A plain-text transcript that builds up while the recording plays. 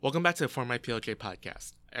Welcome back to the For My PLJ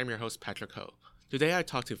podcast. I'm your host, Patrick Ho. Today I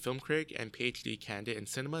talked to film critic and PhD candidate in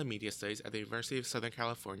cinema and media studies at the University of Southern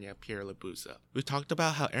California, Pierre Labuza. We talked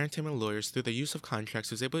about how entertainment lawyers, through the use of contracts,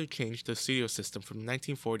 was able to change the studio system from the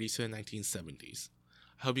 1940s to the 1970s.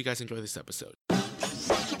 I hope you guys enjoy this episode.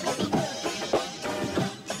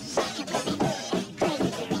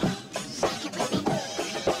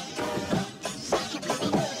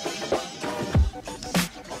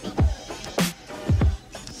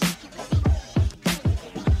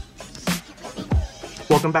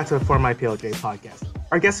 Welcome back to the For My PLJ podcast.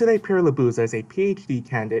 Our guest today, Pierre Labuza, is a PhD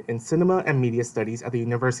candidate in cinema and media studies at the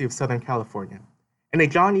University of Southern California and a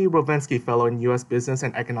John E. Rowlensky Fellow in U.S. Business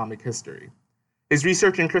and Economic History. His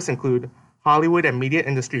research interests include Hollywood and media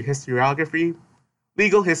industry historiography,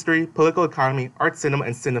 legal history, political economy, art cinema,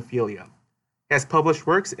 and cinephilia. He has published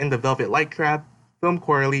works in the Velvet Light Trap, Film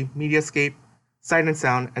Quarterly, Mediascape, Sight and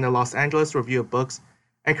Sound, and the Los Angeles Review of Books,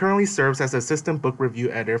 and currently serves as assistant book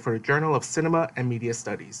review editor for the Journal of Cinema and Media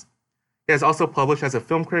Studies. He has also published as a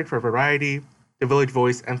film critic for Variety, The Village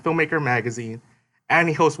Voice, and Filmmaker Magazine, and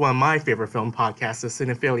he hosts one of my favorite film podcasts, the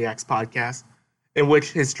Cinephiliacs podcast, in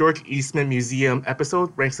which his George Eastman Museum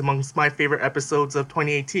episode ranks amongst my favorite episodes of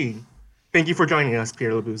 2018. Thank you for joining us,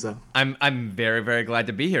 Pierre Labuza. I'm very, very glad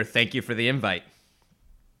to be here. Thank you for the invite.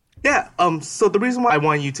 Yeah, so the reason why I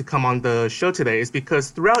want you to come on the show today is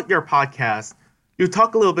because throughout your podcast, you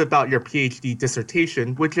talk a little bit about your PhD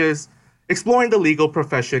dissertation, which is exploring the legal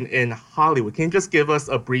profession in Hollywood. Can you just give us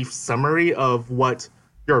a brief summary of what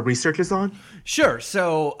your research is on? Sure.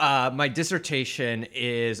 So my dissertation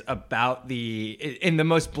is about in the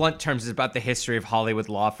most blunt terms, is about the history of Hollywood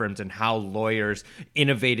law firms and how lawyers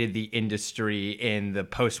innovated the industry in the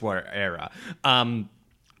post-war era.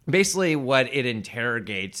 Basically, what it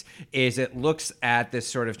interrogates is it looks at this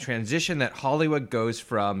sort of transition that Hollywood goes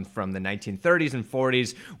from the 1930s and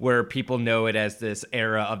 40s, where people know it as this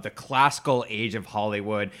era of the classical age of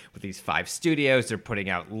Hollywood with these 5 studios. They're putting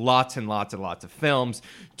out lots and lots and lots of films,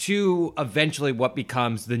 to eventually what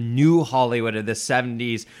becomes the new Hollywood of the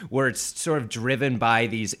 70s, where it's sort of driven by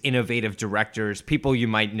these innovative directors, people you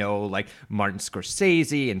might know like Martin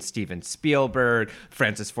Scorsese and Steven Spielberg,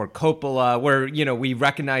 Francis Ford Coppola, where, we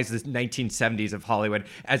recognize the 1970s of Hollywood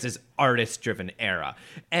as this artist-driven era.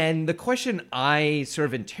 And the question I sort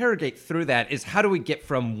of interrogate through that is, how do we get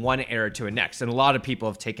from one era to the next? And a lot of people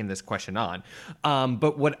have taken this question on.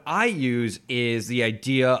 But what I use is the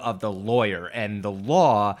idea of the lawyer and the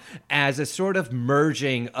law as a sort of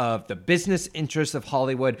merging of the business interests of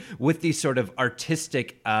Hollywood with these sort of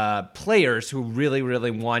artistic players who really,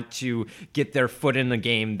 really want to get their foot in the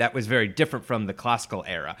game that was very different from the classical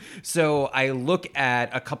era. So I look at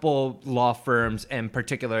a couple law firms, and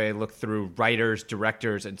particularly I look through writers,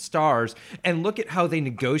 directors, and stars, and look at how they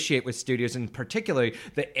negotiate with studios, in particular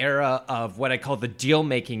the era of what I call the deal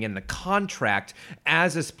making and the contract,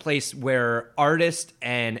 as this place where artists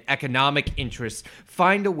and economic interests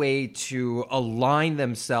find a way to align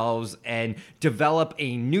themselves and develop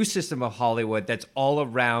a new system of Hollywood that's all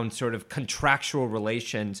around sort of contractual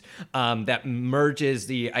relations that merges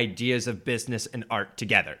the ideas of business and art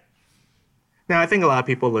together. Now, I think a lot of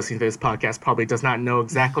people listening to this podcast probably does not know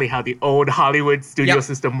exactly how the old Hollywood studio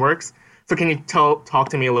system works. So can you talk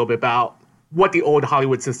to me a little bit about what the old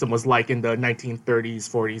Hollywood system was like in the 1930s,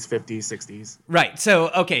 40s, 50s, 60s? Right.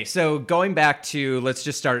 So going back to, let's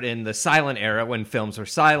just start in the silent era when films were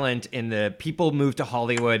silent, and the people moved to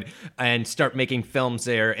Hollywood and start making films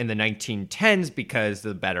there in the 1910s because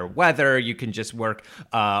the better weather, you can just work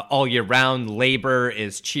all year round. Labor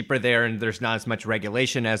is cheaper there, and there's not as much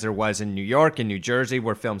regulation as there was in New York and New Jersey,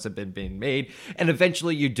 where films have been being made. And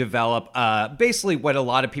eventually you develop basically what a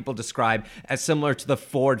lot of people describe as similar to the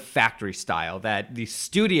Ford factory style, that these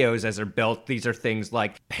studios as they're built, these are things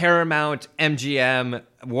like Paramount, MGM,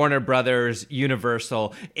 Warner Brothers,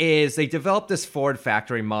 Universal, is they developed this Ford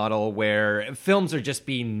factory model where films are just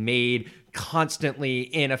being made constantly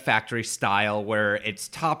in a factory style, where it's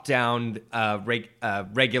top-down,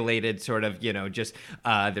 regulated sort of,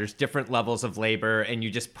 there's different levels of labor, and you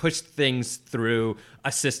just push things through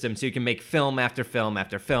a system so you can make film after film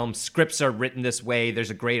after film. Scripts are written this way. There's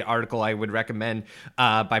a great article I would recommend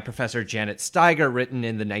by Professor Janet Steiger, written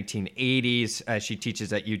in the 1980s. She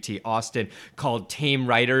teaches at UT Austin, called Tame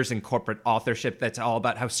Writers and Corporate Authorship. That's all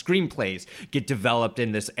about how screenplays get developed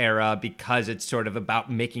in this era, because it's sort of about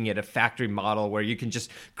making it a factory model where you can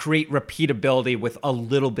just create repeatability with a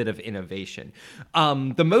little bit of innovation.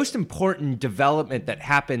 The most important development that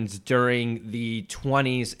happens during the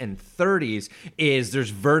 20s and 30s is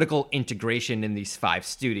there's vertical integration in these 5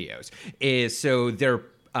 studios. So they're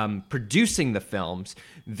producing the films,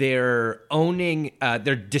 they're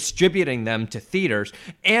distributing them to theaters,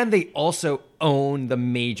 and they also own the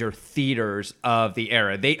major theaters of the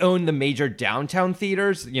era. They own the major downtown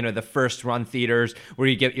theaters, the first run theaters where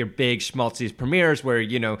you get your big schmaltzy premieres where,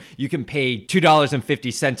 you can pay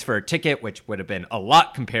 $2.50 for a ticket, which would have been a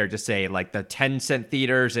lot compared to, say, like the 10-cent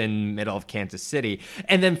theaters in middle of Kansas City.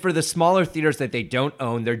 And then for the smaller theaters that they don't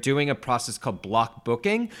own, they're doing a process called block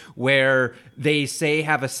booking, where they say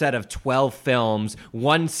have a set of 12 films.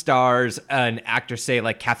 One stars an actor, say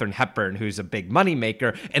like Katharine Hepburn, who's a big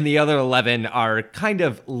moneymaker, and the other 11 are kind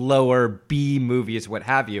of lower B movies, what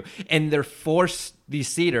have you. And they're forced,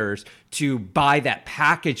 these theaters, to buy that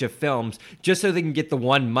package of films just so they can get the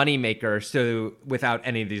one moneymaker, so without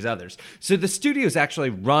any of these others. So the studios actually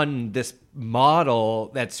run this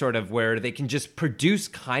model that's sort of where they can just produce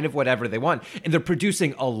kind of whatever they want. And they're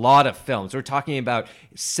producing a lot of films. We're talking about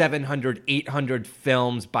 700, 800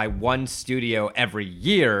 films by one studio every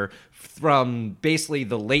year, from basically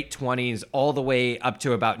the late 20s all the way up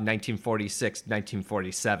to about 1946,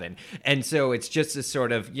 1947. And so it's just a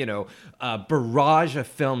sort of, barrage of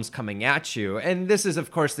films coming at you. And this is, of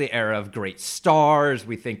course, the era of great stars.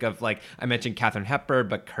 We think of, like, I mentioned Katharine Hepburn,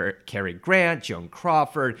 but Cary Grant, Joan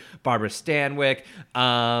Crawford, Barbara Stanwyck,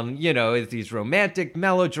 these romantic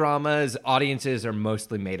melodramas. Audiences are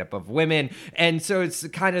mostly made up of women. And so it's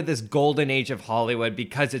kind of this golden age of Hollywood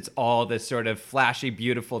because it's all this sort of flashy,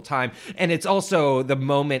 beautiful time. And it's also the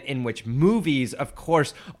moment in which movies, of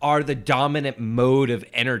course, are the dominant mode of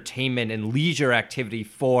entertainment and leisure activity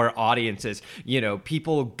for audiences.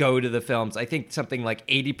 People go to the films. I think something like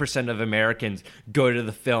 80% of Americans go to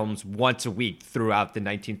the films once a week throughout the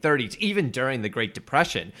 1930s, even during the Great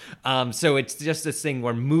Depression. So it's just this thing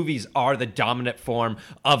where movies are the dominant form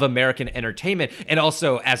of American entertainment, and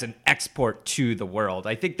also as an export to the world.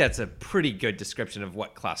 I think that's a pretty good description of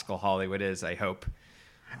what classical Hollywood is, I hope.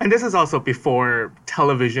 And this is also before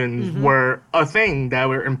televisions were a thing that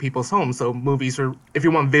were in people's homes. So movies were, if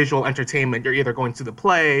you want visual entertainment, you're either going to the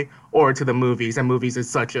play or to the movies. And movies is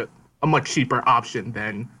such a much cheaper option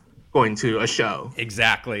than going to a show.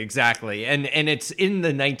 Exactly. And it's in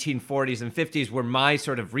the 1940s and 50s where my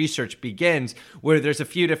sort of research begins, where there's a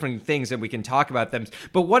few different things that we can talk about them.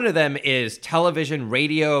 But one of them is television,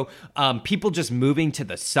 radio, people just moving to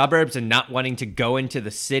the suburbs and not wanting to go into the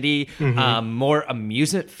city, more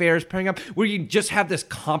amusement fairs pairing up, where you just have this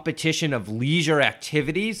competition of leisure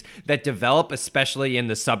activities that develop, especially in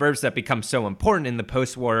the suburbs, that become so important in the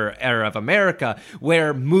post-war era of America,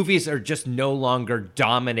 where movies are just no longer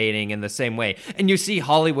dominating in the same way. And you see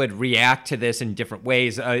Hollywood react to this in different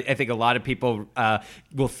ways. I think a lot of people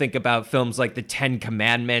will think about films like The Ten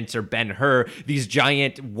Commandments or Ben-Hur, these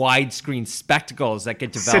giant widescreen spectacles that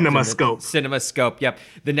get developed. CinemaScope, yep.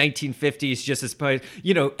 The 1950s, just as,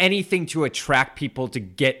 anything to attract people to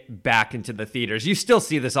get back into the theaters. You still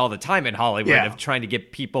see this all the time in Hollywood, of trying to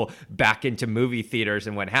get people back into movie theaters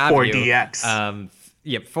and what have 4DX.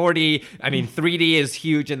 Yeah, 4D. I mean, 3D is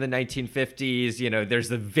huge in the 1950s. There's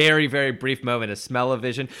the very, very brief moment of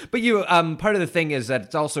smell-o-vision. But part of the thing is that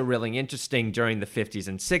it's also really interesting during the 50s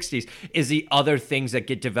and 60s is the other things that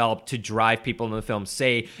get developed to drive people into the film.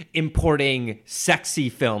 Say, importing sexy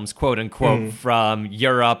films, quote unquote, from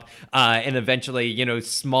Europe, and eventually,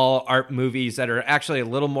 small art movies that are actually a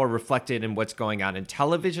little more reflected in what's going on in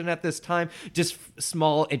television at this time. Just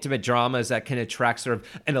small, intimate dramas that can attract sort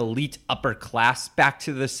of an elite upper class back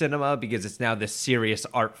to the cinema because it's now this serious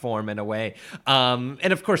art form in a way.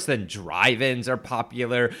 And of course, then drive-ins are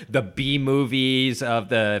popular. The B movies of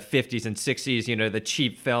the 50s and 60s, the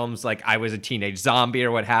cheap films like I Was a Teenage Zombie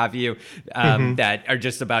or what have you, that are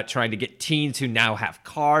just about trying to get teens who now have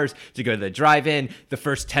cars to go to the drive-in. The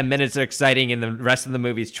first 10 minutes are exciting and the rest of the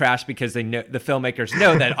movie is trash because they know, the filmmakers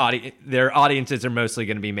know that their audiences are mostly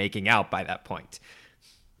going to be making out by that point.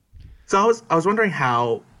 So I was wondering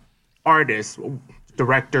how artists,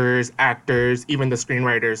 directors, actors, even the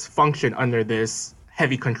screenwriters function under this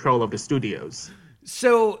heavy control of the studios.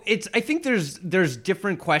 So I think there's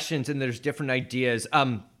different questions and there's different ideas.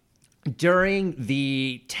 During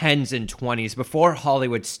the 10s and 20s, before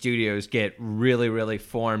Hollywood studios get really, really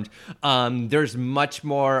formed, there's much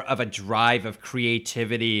more of a drive of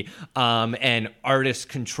creativity and artist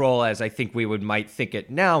control, as I think we might think it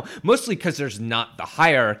now, mostly because there's not the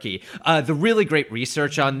hierarchy. The really great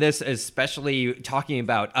research on this, especially talking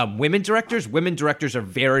about women directors. Women directors are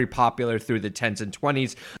very popular through the 10s and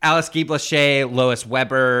 20s. Alice Guy Blaché, Lois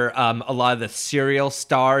Weber, a lot of the serial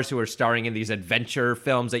stars who are starring in these adventure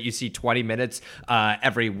films that you see 20 minutes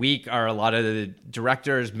every week are a lot of the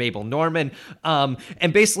directors, Mabel Normand.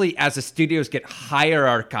 And basically, as the studios get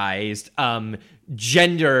hierarchized,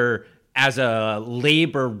 gender as a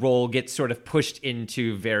labor role gets sort of pushed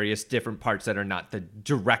into various different parts that are not the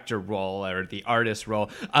director role or the artist role.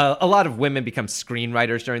 A lot of women become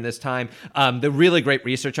screenwriters during this time. The really great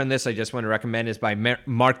research on this I just want to recommend is by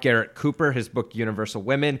Mark Garrett Cooper, his book Universal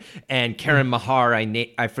Women, and Karen Mahar.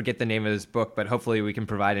 I forget the name of his book, but hopefully we can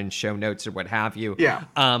provide in show notes or what have you. Yeah.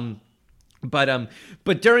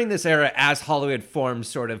 But during this era, as Hollywood forms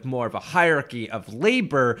sort of more of a hierarchy of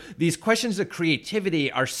labor, these questions of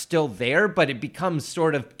creativity are still there, but it becomes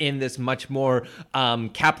sort of in this much more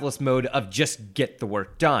capitalist mode of just get the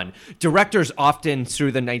work done. Directors often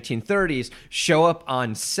through the 1930s show up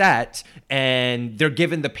on set and they're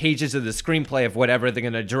given the pages of the screenplay of whatever they're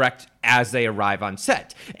going to direct as they arrive on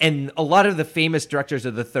set. And a lot of the famous directors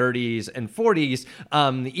of the 30s and 40s,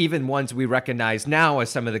 even ones we recognize now as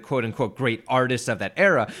some of the quote unquote great artists of that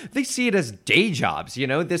era, they see it as day jobs.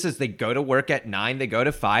 This is, they go to work at 9, they go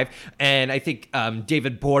to 5. And I think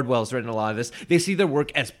David Bordwell's written a lot of this. They see their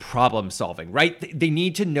work as problem solving, right? They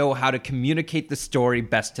need to know how to communicate the story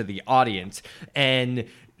best to the audience. And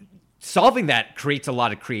solving that creates a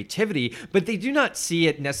lot of creativity, but they do not see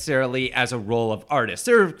it necessarily as a role of artists.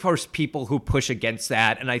 There are, of course, people who push against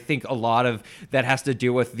that, and I think a lot of that has to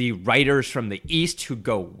do with the writers from the East who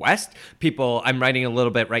go West. I'm writing a little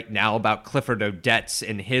bit right now about Clifford Odets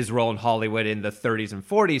and his role in Hollywood in the 30s and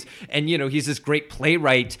 40s, and, he's this great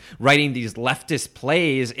playwright writing these leftist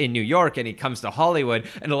plays in New York, and he comes to Hollywood,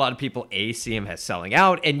 and a lot of people, see him as selling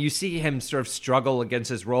out, and you see him sort of struggle against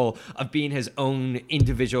his role of being his own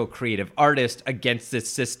individual creative artist against this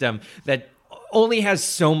system that only has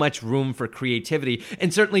so much room for creativity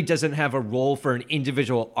and certainly doesn't have a role for an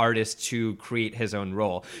individual artist to create his own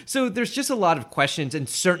role. So there's just a lot of questions, and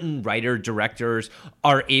certain directors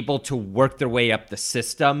are able to work their way up the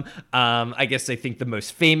system. I think the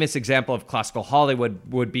most famous example of classical Hollywood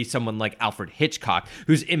would be someone like Alfred Hitchcock,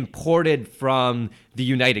 who's imported from the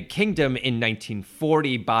United Kingdom in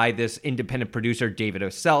 1940 by this independent producer, David O.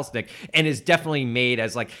 Selznick, and is definitely made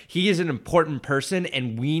as like, he is an important person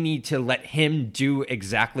and we need to let him do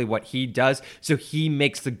exactly what he does. So he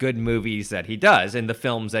makes the good movies that he does. And the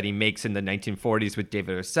films that he makes in the 1940s with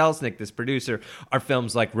David O. Selznick, this producer, are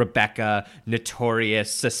films like Rebecca, Notorious,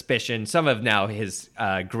 Suspicion, some of now his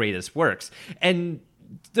greatest works. And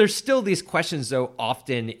there's still these questions, though,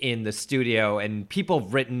 often in the studio, and people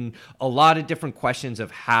have written a lot of different questions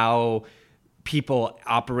of how people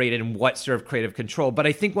operated and what sort of creative control. But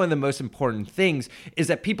I think one of the most important things is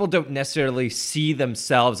that people don't necessarily see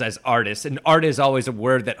themselves as artists. And art is always a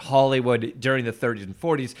word that Hollywood during the 30s and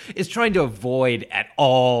 40s is trying to avoid at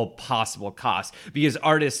all possible costs, because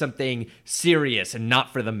art is something serious and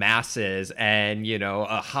not for the masses and,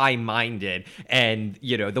 high-minded. And,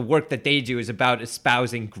 the work that they do is about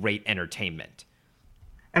espousing great entertainment.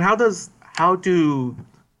 And how do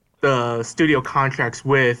the studio contracts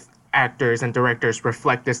with actors and directors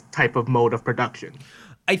reflect this type of mode of production?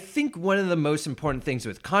 I think one of the most important things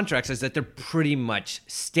with contracts is that they're pretty much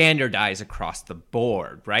standardized across the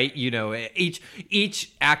board, right?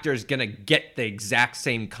 Each actor is going to get the exact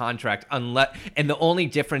same contract, and the only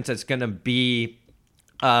difference that's going to be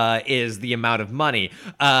is the amount of money.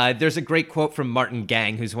 There's a great quote from Martin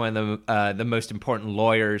Gang, who's one of the most important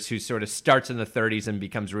lawyers, who sort of starts in the 30s and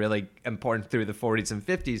becomes really important through the 40s and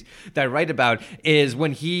 50s, that I write about, is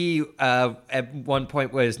when he at one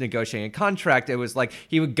point was negotiating a contract, it was like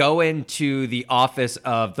he would go into the office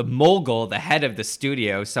of the mogul, the head of the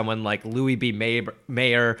studio, someone like Louis B.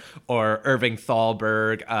 Mayer or Irving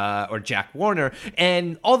Thalberg or Jack Warner,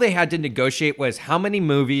 and all they had to negotiate was how many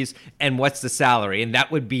movies and what's the salary, and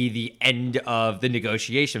that would be the end of the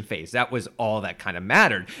negotiation phase. That was all that kind of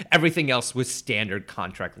mattered. Everything else was standard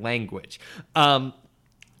contract language.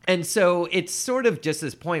 And so it's sort of just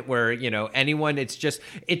this point where,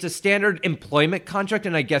 it's a standard employment contract.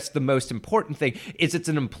 And I guess the most important thing is it's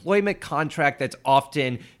an employment contract that's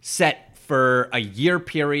often set for a year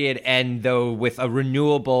period, and though with a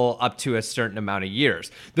renewable up to a certain amount of years.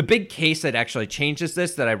 The big case that actually changes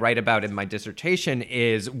this that I write about in my dissertation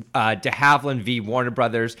is de Havilland v. Warner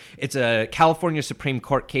Brothers. It's a California Supreme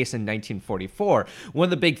Court case in 1944. One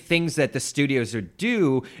of the big things that the studios would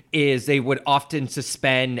do is they would often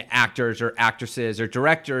suspend actors or actresses or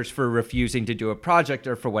directors for refusing to do a project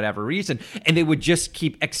or for whatever reason, and they would just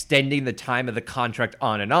keep extending the time of the contract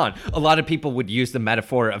on and on. A lot of people would use the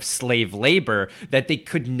metaphor of slave labor, that they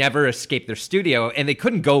could never escape their studio and they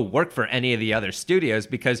couldn't go work for any of the other studios,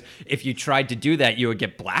 because if you tried to do that, you would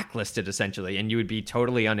get blacklisted essentially and you would be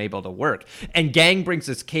totally unable to work. And Gang brings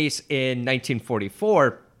this case in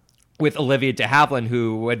 1944 with Olivia de Havilland,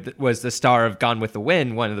 who was the star of Gone with the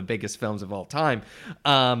Wind, one of the biggest films of all time,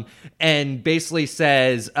 and basically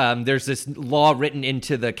says there's this law written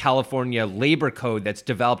into the California Labor Code that's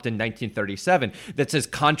developed in 1937 that says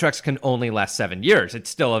contracts can only last 7 years. It's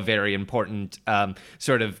still a very important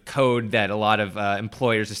sort of code that a lot of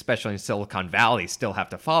employers, especially in Silicon Valley, still have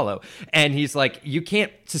to follow. And he's like, you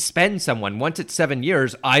can't suspend someone. Once it's 7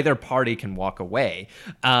 years, either party can walk away.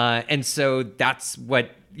 And so that's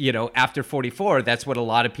what, after 44, that's what a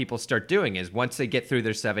lot of people start doing is once they get through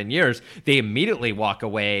their 7 years, they immediately walk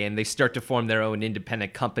away and they start to form their own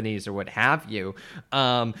independent companies or what have you.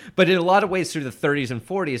 But in a lot of ways through the 30s and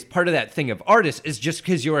 40s, part of that thing of artists is just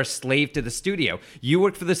because you're a slave to the studio. You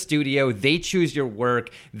work for the studio, they choose your work,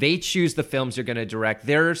 they choose the films you're going to direct.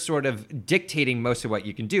 They're sort of dictating most of what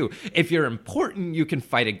you can do. If you're important, you can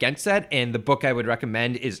fight against that. And the book I would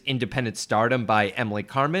recommend is Independent Stardom by Emily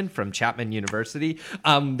Carmen from Chapman University.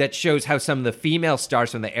 That shows how some of the female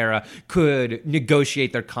stars from the era could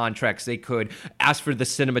negotiate their contracts. They could ask for the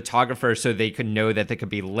cinematographer so they could know that they could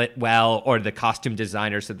be lit well, or the costume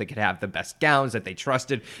designer so they could have the best gowns that they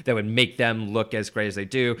trusted that would make them look as great as they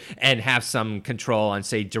do, and have some control on,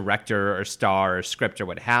 say, director or star or script or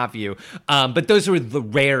what have you. But those were the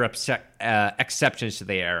rare exceptions to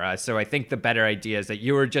the era. So I think the better idea is that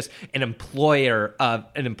you were just an employee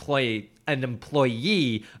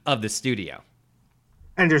of the studio.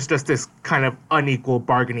 And there's just this kind of unequal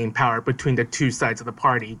bargaining power between the two sides of the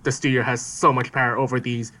party. The studio has so much power over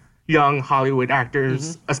these young Hollywood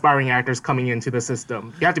actors, aspiring actors coming into the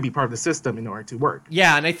system. You have to be part of the system in order to work.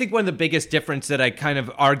 Yeah, and I think one of the biggest difference that I kind of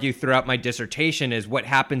argue throughout my dissertation is what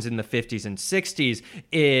happens in the 50s and 60s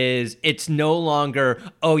is it's no longer,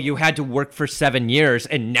 oh, you had to work for 7 years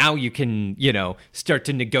and now you can, start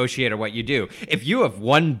to negotiate or what you do. If you have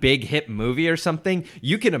one big hit movie or something,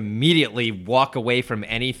 you can immediately walk away from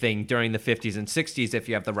anything during the 50s and 60s if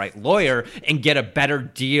you have the right lawyer and get a better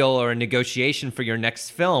deal or a negotiation for your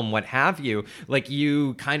next film, what have you. Like,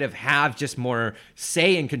 you kind of have just more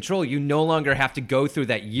say and control. You no longer have to go through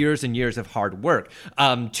that years and years of hard work.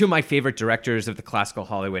 Two of my favorite directors of the classical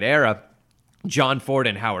Hollywood era, John Ford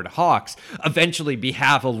and Howard Hawks, eventually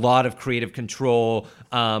have a lot of creative control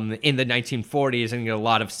in the 1940s and a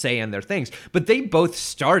lot of say in their things. But they both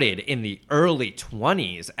started in the early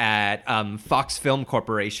 20s at Fox Film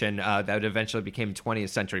Corporation that eventually became 20th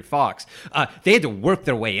Century Fox. They had to work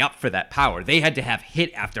their way up for that power. They had to have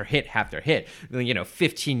hit after hit after hit,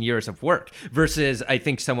 15 years of work, versus I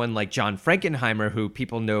think someone like John Frankenheimer, who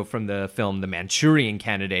people know from the film The Manchurian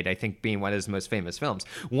Candidate, I think being one of his most famous films.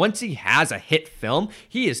 Once he has a hit film,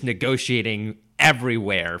 he is negotiating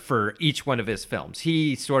everywhere for each one of his films.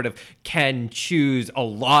 He sort of can choose a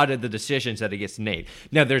lot of the decisions that he gets made.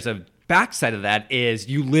 Now, there's a backside of that is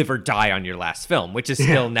you live or die on your last film, which is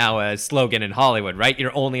still now a slogan in Hollywood, right?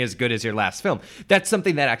 You're only as good as your last film. That's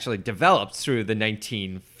something that actually developed through the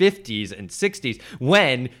 1950s and 60s,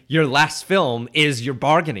 when your last film is your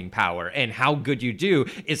bargaining power, and how good you do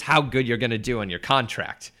is how good you're going to do on your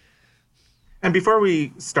contract. And before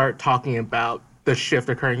we start talking about the shift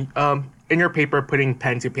occurring, in your paper, Putting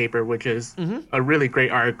Pen to Paper, which is a really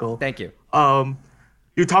great article. Thank you.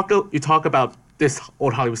 You talk about this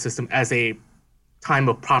old Hollywood system as a time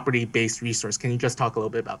of property-based resource. Can you just talk a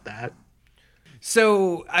little bit about that?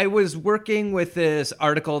 So I was working with this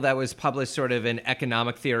article that was published sort of in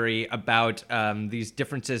economic theory about these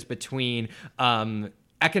differences between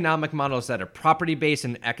economic models that are property-based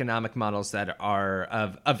and economic models that are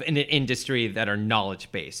of an industry that are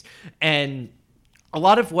knowledge-based. And a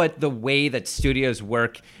lot of the way that studios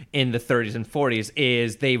work in the 30s and 40s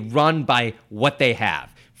is they run by what they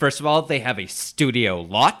have. First of all, they have a studio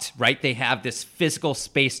lot, right? They have this physical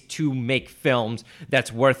space to make films that's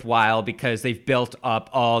worthwhile because they've built up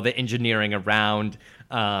all the engineering around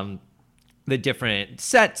the different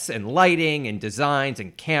sets and lighting and designs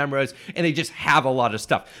and cameras, and they just have a lot of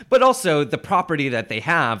stuff. But also the property that they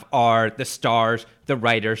have are the stars, the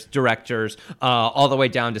writers, directors, all the way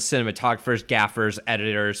down to cinematographers, gaffers,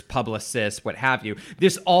 editors, publicists, what have you.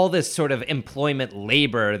 There's all this sort of employment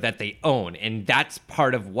labor that they own, and that's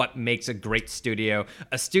part of what makes a great studio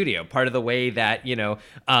a studio. Part of the way that,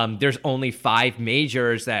 there's only 5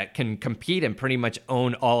 majors that can compete and pretty much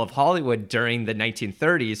own all of Hollywood during the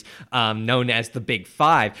 1930s, known as the Big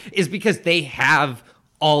Five, is because they have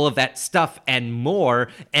all of that stuff and more,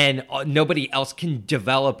 and nobody else can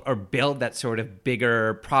develop or build that sort of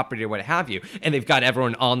bigger property or what have you. And they've got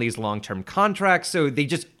everyone on these long-term contracts, so they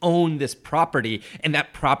just own this property, and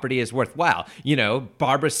that property is worthwhile. You know,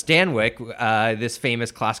 Barbara Stanwyck, this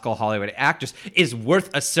famous classical Hollywood actress, is worth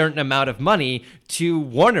a certain amount of money to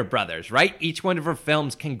Warner Brothers, right? Each one of her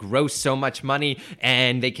films can gross so much money,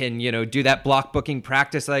 and they can, you know, do that block booking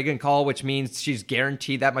practice that I can call, which means she's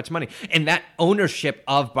guaranteed that much money. And that ownership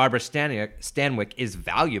of Barbara Stanwyck is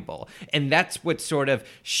valuable. And that's what sort of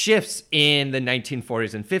shifts in the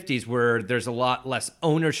 1940s and 50s, where there's a lot less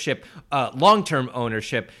ownership, long-term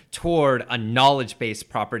ownership, toward a knowledge-based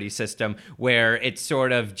property system where it's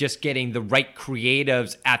sort of just getting the right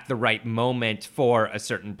creatives at the right moment for a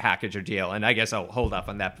certain package or deal. And I guess I'll hold off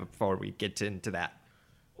on that before we get into that.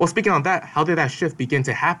 Well, speaking on that, how did that shift begin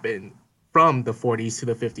to happen from the 40s to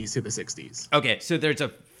the 50s to the 60s? Okay, so there's a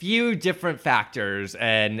few different factors,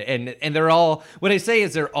 and they're all, what I say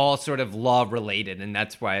is they're all sort of law related, and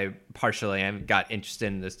that's why partially I got interested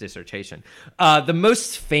in this dissertation. The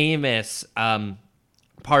most famous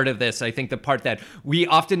part of this, I think the part that we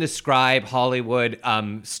often describe Hollywood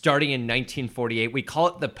starting in 1948, we call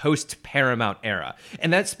it the post-Paramount era.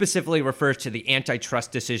 And that specifically refers to the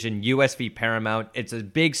antitrust decision, US v. Paramount. It's a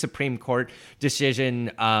big Supreme Court decision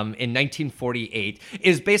in 1948. It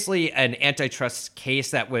is basically an antitrust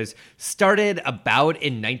case that was started about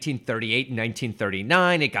in 1938 and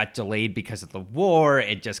 1939. It got delayed because of the war.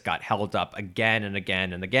 It just got held up again and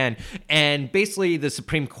again and again. And basically the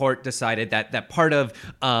Supreme Court decided that part of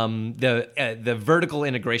the vertical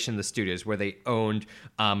integration of the studios, where they owned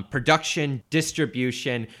production,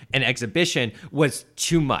 distribution, and exhibition, was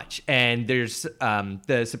too much. And there's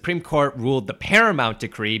the Supreme Court ruled the Paramount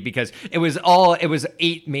Decree, because it was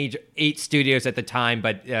eight studios at the time,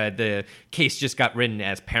 but the case just got written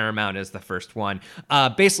as Paramount as the first one.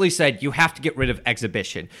 Basically said you have to get rid of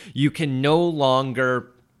exhibition. You can no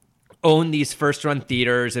longer own these first-run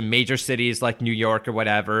theaters in major cities like New York or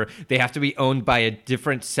whatever. They have to be owned by a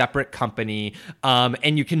different, separate company,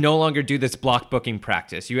 and you can no longer do this block booking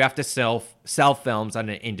practice. You have to sell films on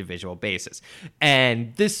an individual basis,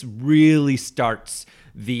 and this really starts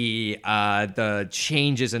the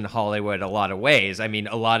changes in Hollywood a lot of ways. I mean,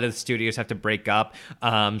 a lot of the studios have to break up.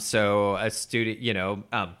 So a studio,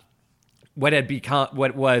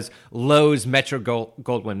 what was Loew's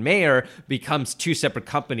Metro-Goldwyn-Mayer becomes two separate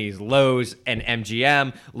companies, Loew's and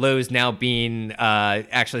MGM. Loew's now being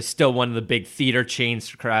actually still one of the big theater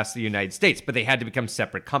chains across the United States, but they had to become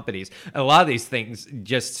separate companies. A lot of these things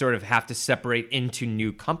just sort of have to separate into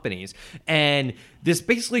new companies. And this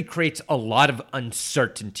basically creates a lot of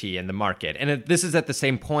uncertainty in the market. And this is at the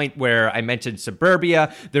same point where I mentioned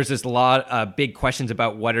suburbia. There's this lot of big questions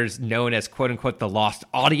about what is known as, quote unquote, the lost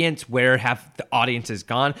audience. Where have the audiences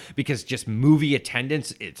gone? Because just movie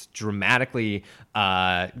attendance, it's dramatically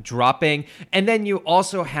dropping. And then you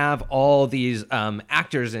also have all these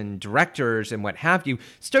actors and directors and what have you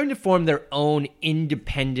starting to form their own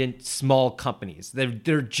independent small companies.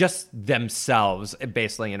 They're just themselves,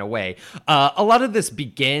 basically, in a way. A lot of this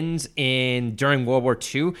begins during World War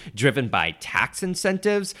II, driven by tax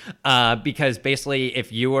incentives, because basically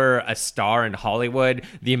if you were a star in Hollywood,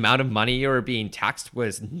 the amount of money you were being taxed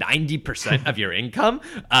was 90% of your income,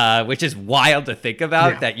 which is wild to think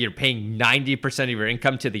about, that you're paying 90% of your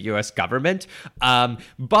income to the US government.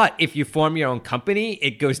 But if you form your own company,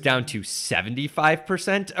 it goes down to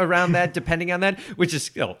 75% around that, depending on that, which is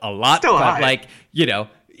still a lot, still but high.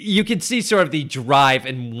 You can see sort of the drive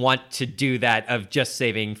and want to do that of just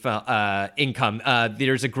saving income.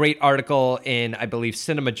 There's a great article in, I believe,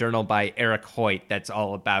 Cinema Journal by Eric Hoyt that's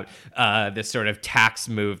all about this sort of tax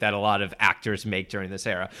move that a lot of actors make during this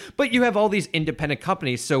era. But you have all these independent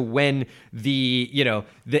companies. So when the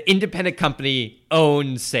independent company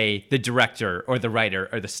owns, say, the director or the writer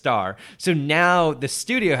or the star, so now the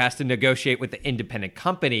studio has to negotiate with the independent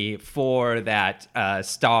company for that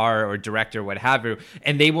star or director, what have you,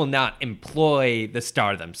 and they will not employ the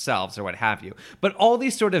star themselves or what have you. But all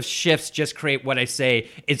these sort of shifts just create what I say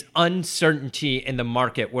is uncertainty in the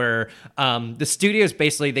market, where the studios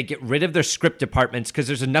basically, they get rid of their script departments because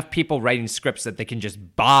there's enough people writing scripts that they can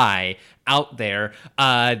just buy out there.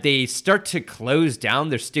 They start to close down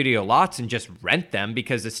their studio lots and just rent rent them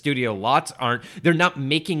because the studio lots they're not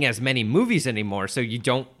making as many movies anymore. So you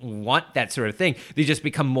don't want that sort of thing. They just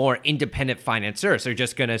become more independent financiers. They're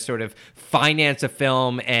just going to sort of finance a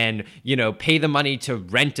film and, pay the money to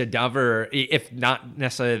rent another, if not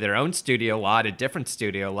necessarily their own studio lot, a different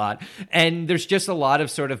studio lot. And there's just a lot of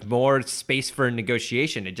sort of more space for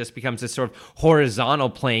negotiation. It just becomes this sort of horizontal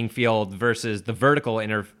playing field versus the vertical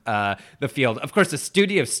the field. Of course, the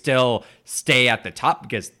studios still stay at the top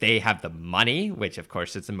because they have the money, which of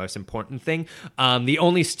course is the most important thing. The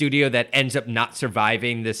only studio that ends up not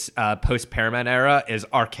surviving this post-Paramount era is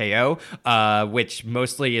RKO, which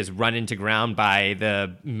mostly is run into ground by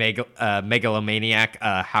the megalomaniac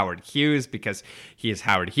Howard Hughes, because he is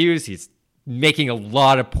Howard Hughes. He's making a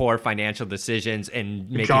lot of poor financial decisions and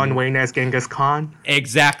making John Wayne as Genghis Khan.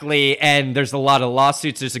 Exactly. And there's a lot of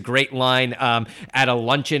lawsuits. There's a great line at a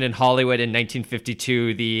luncheon in Hollywood in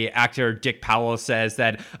 1952. The actor Dick Powell says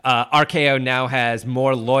that RKO now has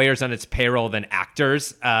more lawyers on its payroll than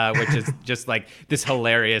actors, which is just like this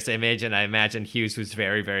hilarious image. And I imagine Hughes was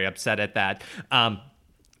very, very upset at that.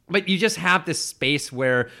 But you just have this space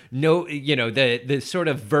where the sort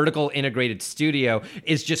of vertical integrated studio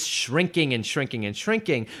is just shrinking and shrinking and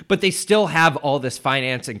shrinking, but they still have all this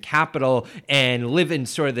finance and capital and live in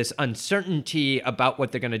sort of this uncertainty about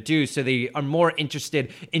what they're going to do. So they are more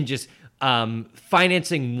interested in just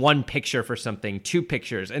financing one picture for something, two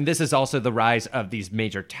pictures. And this is also the rise of these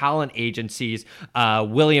major talent agencies.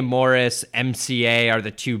 William Morris, MCA are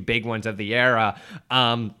the two big ones of the era.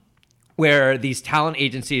 Where these talent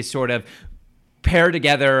agencies sort of pair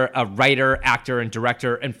together a writer, actor, and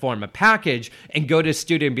director and form a package and go to a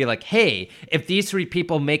studio and be like, hey, if these three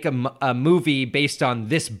people make a movie based on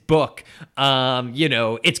this book,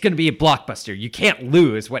 it's going to be a blockbuster. You can't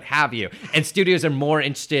lose, what have you. And studios are more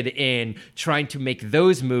interested in trying to make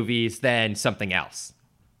those movies than something else.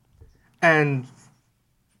 And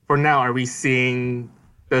for now, are we seeing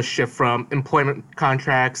the shift from employment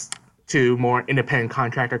contracts to more independent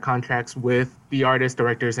contractor contracts with the artists,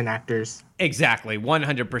 directors, and actors? Exactly,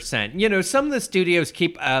 100%. Some of the studios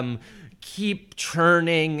keep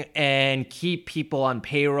churning and keep people on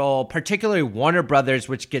payroll, particularly Warner Brothers,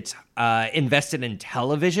 which gets invested in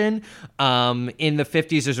television. In the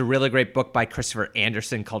 50s, there's a really great book by Christopher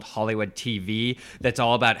Anderson called Hollywood TV that's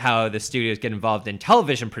all about how the studios get involved in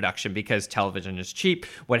television production because television is cheap,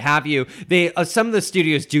 what have you. Some of the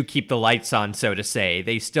studios do keep the lights on, so to say.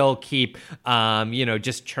 They still keep,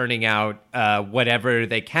 just churning out whatever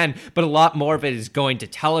they can, but a lot more of it is going to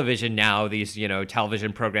television now. These,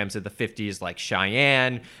 television programs of the 50s like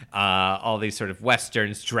Cheyenne, all these sort of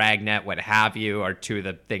Westerns, Dragnet, what have you, are two of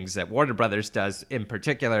the things that Warner Brothers does in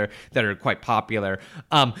particular that are quite popular.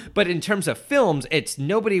 But in terms of films, it's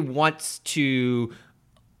nobody wants to,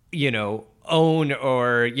 own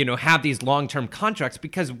or, have these long-term contracts,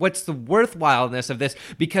 because what's the worthwhileness of this?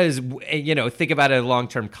 Because, think about a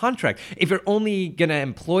long-term contract. If you're only going to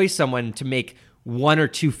employ someone to make one or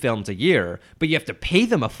two films a year, but you have to pay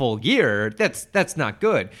them a full year, that's not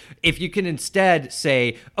good. If you can instead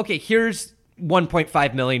say, okay, here's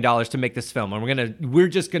 $1.5 million to make this film, and we're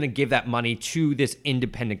just gonna give that money to this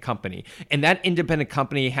independent company, and that independent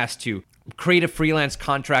company has to create a freelance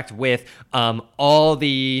contract with all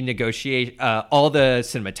the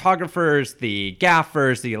cinematographers, the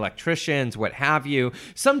gaffers, the electricians, what have you.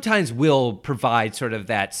 Sometimes we'll provide sort of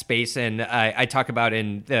that space, and I talk about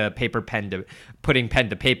in the paper putting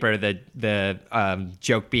pen to paper, the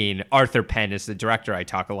joke being Arthur Penn is the director I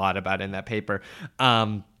talk a lot about in that paper.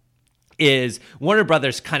 Is Warner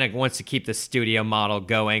Brothers kind of wants to keep the studio model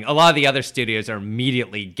going. A lot of the other studios are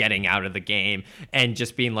immediately getting out of the game and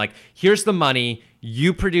just being like, here's the money,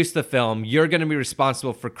 you produce the film, you're going to be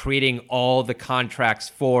responsible for creating all the contracts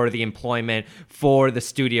for the employment, for the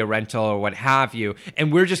studio rental or what have you,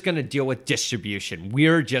 and we're just going to deal with distribution.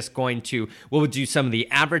 We'll do some of the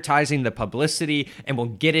advertising, the publicity, and we'll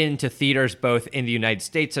get into theaters both in the United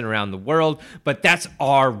States and around the world, but that's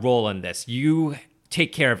our role in this. You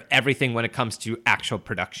take care of everything when it comes to actual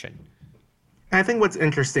production. I think what's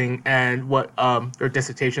interesting and what your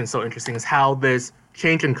dissertation is so interesting is how this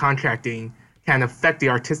change in contracting can affect the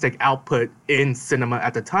artistic output in cinema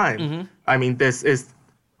at the time. Mm-hmm. I mean,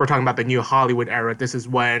 we're talking about the new Hollywood era. This is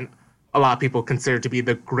when a lot of people consider to be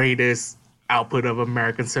the greatest output of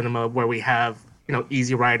American cinema, where we have,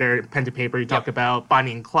 Easy Rider, pen to paper, you talked about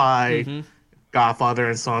Bonnie and Clyde, mm-hmm. Godfather,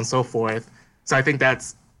 and so on and so forth. So I think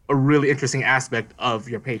that's a really interesting aspect of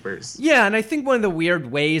your papers. Yeah, and I think one of the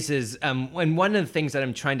weird ways is, and one of the things that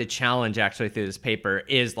I'm trying to challenge actually through this paper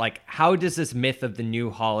is like, how does this myth of the new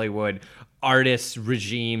Hollywood artists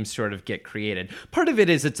regimes sort of get created. Part of it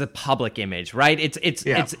is it's a public image, right?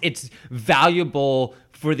 It's valuable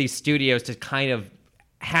for these studios to kind of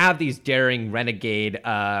have these daring renegade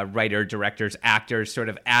writer, directors, actors sort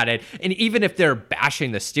of added. And even if they're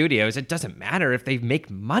bashing the studios, it doesn't matter if they make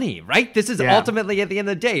money, right? This is ultimately, at the end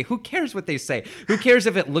of the day, who cares what they say? Who cares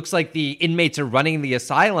if it looks like the inmates are running the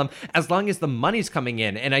asylum, as long as the money's coming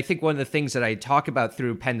in? And I think one of the things that I talk about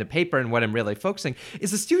through Pen to Paper and what I'm really focusing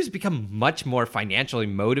is the studios become much more financially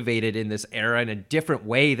motivated in this era in a different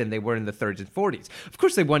way than they were in the 30s and 40s. Of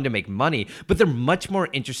course, they wanted to make money, but they're much more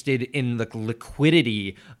interested in the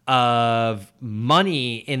liquidity of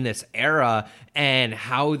money in this era and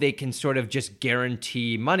how they can sort of just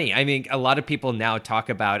guarantee money. I mean, a lot of people now talk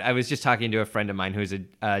about, I was just talking to a friend of mine who's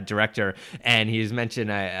a director, and he's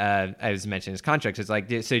mentioned, I was mentioning his contracts. It's like,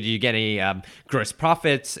 so do you get any gross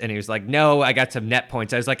profits? And he was like, no, I got some net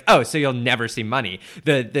points. I was like, oh, so you'll never see money.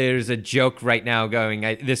 There's a joke right now going,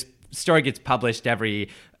 this story gets published every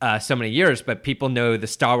so many years, but people know the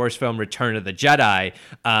Star Wars film Return of the Jedi,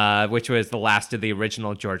 which was the last of the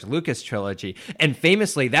original George Lucas trilogy. And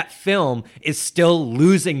famously, that film is still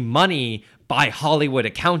losing money by Hollywood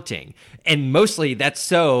accounting. And mostly that's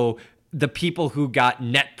so the people who got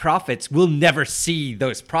net profits will never see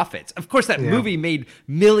those profits. Of course, that movie made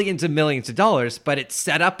millions and millions of dollars, but it's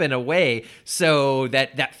set up in a way so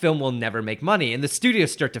that that film will never make money. And the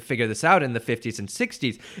studios start to figure this out in the 50s and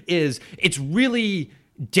 60s, it's really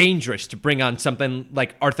dangerous to bring on something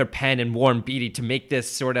like Arthur Penn and Warren Beatty to make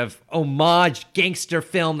this sort of homage gangster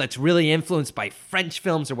film that's really influenced by French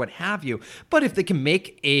films or what have you. But if they can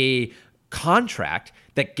make a contract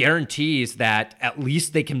that guarantees that at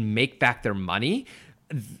least they can make back their money,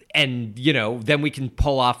 and, you know, then we can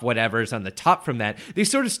pull off whatever's on the top from that. They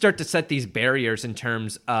sort of start to set these barriers in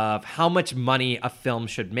terms of how much money a film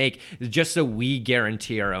should make, just so we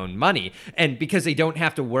guarantee our own money. And because they don't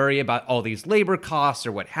have to worry about all these labor costs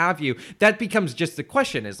or what have you, that becomes just the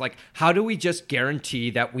question is like, how do we just guarantee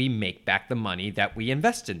that we make back the money that we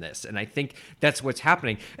invest in this? And I think that's what's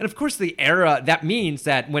happening. And of course, the era, that means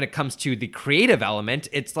that when it comes to the creative element,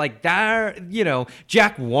 it's like that, you know,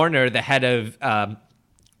 Jack Warner, the head of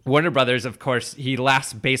Warner Brothers, of course, he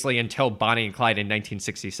lasts basically until Bonnie and Clyde in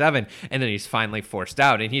 1967, and then he's finally forced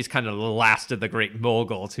out. And he's kind of the last of the great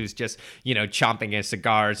moguls who's just, you know, chomping his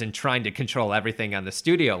cigars and trying to control everything on the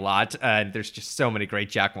studio lot. There's just so many great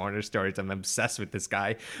Jack Warner stories. I'm obsessed with this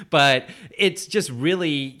guy. But it's just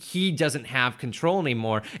really, he doesn't have control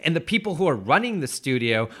anymore. And the people who are running the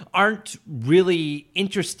studio aren't really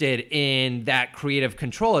interested in that creative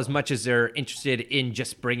control as much as they're interested in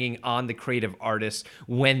just bringing on the creative artists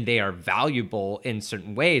when they are valuable in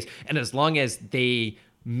certain ways. And as long as they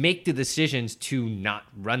make the decisions to not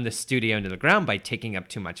run the studio into the ground by taking up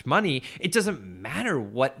too much money, it doesn't matter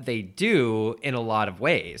what they do in a lot of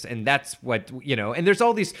ways. And that's what, you know, and there's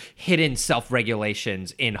all these hidden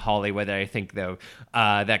self-regulations in Hollywood that I think, though,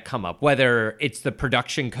 that come up, whether it's the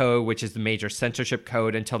production code, which is the major censorship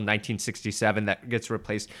code until 1967 that gets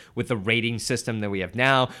replaced with the rating system that we have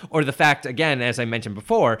now, or the fact, again, as I mentioned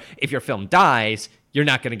before, if your film dies, you're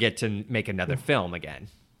not going to get to make another film again.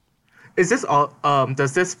 Is this all?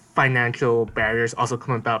 Does this financial barriers also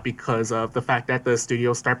come about because of the fact that the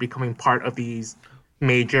studios start becoming part of these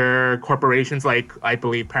major corporations, like I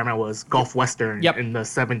believe Paramount was Gulf Western in the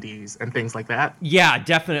 70s and things like that? Yeah,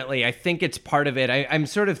 definitely. I think it's part of it. I'm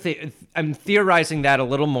sort of I'm theorizing that a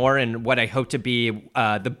little more in what I hope to be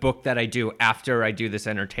the book that I do after I do this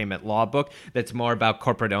entertainment law book. That's more about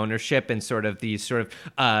corporate ownership and sort of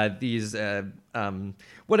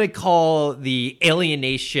what I call the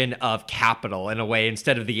alienation of capital in a way,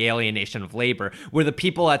 instead of the alienation of labor, where the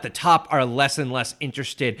people at the top are less and less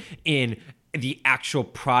interested in the actual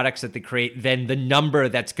products that they create than the number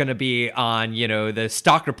that's going to be on, you know, the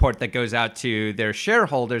stock report that goes out to their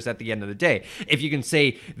shareholders at the end of the day. If you can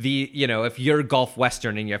say if you're Gulf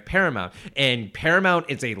Western and you have Paramount, and Paramount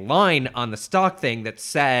is a line on the stock thing that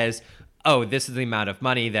says, oh, this is the amount of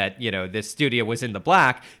money that, you know, this studio was in the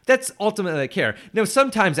black, that's ultimately the care. Now,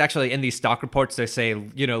 sometimes actually in these stock reports, they say,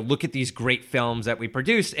 you know, look at these great films that we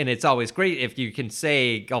produced. And it's always great if you can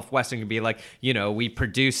say Gulf Western can be like, you know, we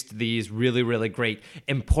produced these really, really great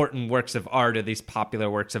important works of art, or these popular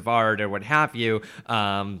works of art, or what have you.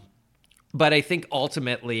 But I think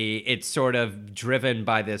ultimately it's sort of driven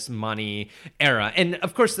by this money era. And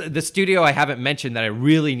of course, the studio I haven't mentioned that I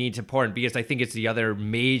really need to point, because I think it's the other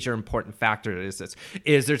major important factor is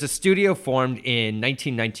there's a studio formed in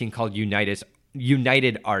 1919 called United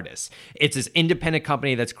United Artists. It's this independent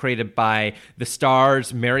company that's created by the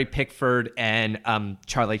stars Mary Pickford and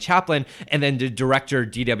Charlie Chaplin, and then the director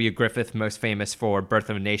D.W. Griffith, most famous for Birth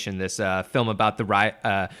of a Nation, this film about the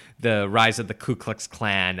rise of the Ku Klux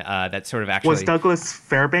Klan. That sort of actually was Douglas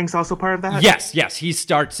Fairbanks also part of that? Yes. He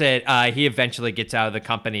starts it. He eventually gets out of the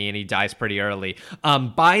company and he dies pretty early.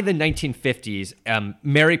 By the 1950s,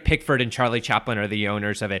 Mary Pickford and Charlie Chaplin are the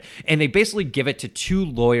owners of it, and they basically give it to two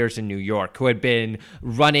lawyers in New York who had been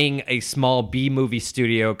running a small B-movie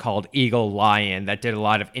studio called Eagle Lion that did a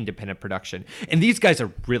lot of independent production. And these guys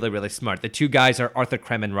are really, really smart. The two guys are Arthur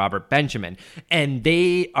Krem and Robert Benjamin. And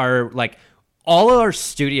they are like, all our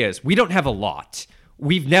studios, we don't have a lot.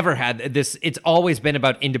 We've never had this. It's always been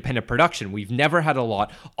about independent production. We've never had a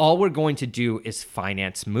lot. All we're going to do is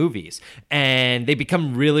finance movies. And they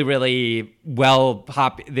become really, really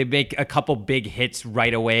they make a couple big hits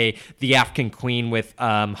right away. The African Queen with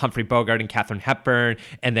Humphrey Bogart and Katharine Hepburn,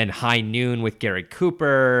 and then High Noon with Gary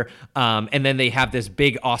Cooper. And then they have this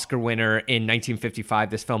big Oscar winner in 1955,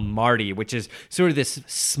 this film Marty, which is sort of this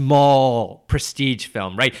small prestige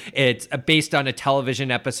film, right? It's based on a television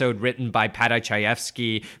episode written by Paddy Chayefsky,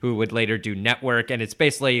 who would later do Network, and it's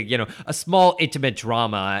basically, a small intimate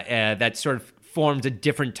drama that sort of forms a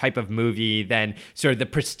different type of movie than sort of the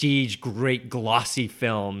prestige, great glossy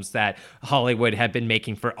films that Hollywood had been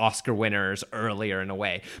making for Oscar winners earlier in a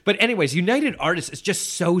way. But anyways, United Artists is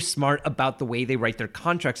just so smart about the way they write their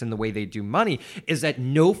contracts and the way they do money, is that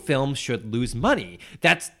no film should lose money.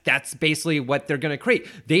 That's basically what they're going to create.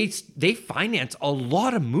 They finance a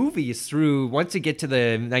lot of movies through, once you get to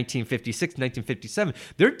the 1956, 1957,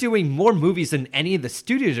 they're doing more movies than any of the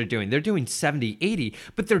studios are doing. They're doing 70, 80,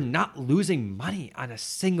 but they're not losing money on a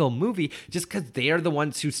single movie just because they are the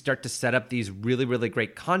ones who start to set up these really, really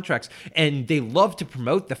great contracts. And they love to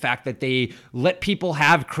promote the fact that they let people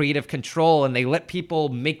have creative control and they let people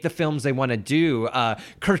make the films they want to do.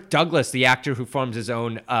 Kirk Douglas, the actor who forms his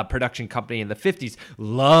own production company in the 50s,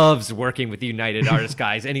 loves working with the United Artists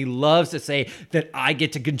guys. And he loves to say that I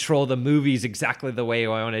get to control the movies exactly the way I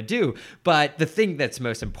want to do. But the thing that's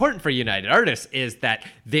most important for United Artists is that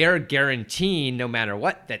they're guaranteeing, no matter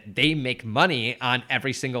what, that they make money on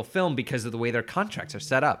every single film because of the way their contracts are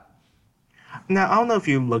set up. Now, I don't know if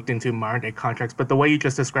you looked into modern day contracts, but the way you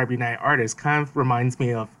just described United Artists kind of reminds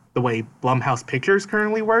me of the way Blumhouse Pictures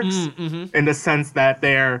currently works, in the sense that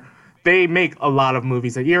they make a lot of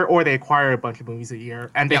movies a year, or they acquire a bunch of movies a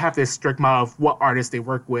year, and they have this strict model of what artists they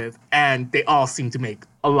work with, and they all seem to make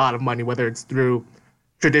a lot of money, whether it's through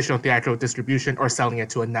traditional theatrical distribution or selling it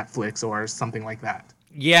to a Netflix or something like that.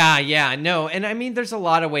 Yeah, no. And I mean, there's a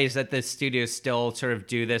lot of ways that the studios still sort of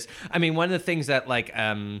do this. I mean, one of the things that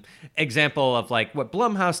example of like what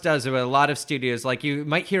Blumhouse does, or a lot of studios, like you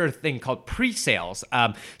might hear a thing called pre-sales.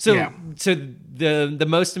 So the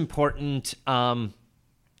most important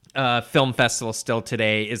film festival still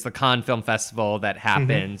today is the Cannes Film Festival that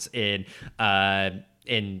happens in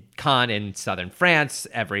Cannes in southern France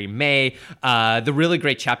every May. The really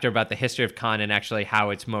great chapter about the history of Cannes and actually how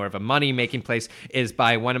it's more of a money-making place is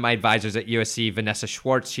by one of my advisors at USC, Vanessa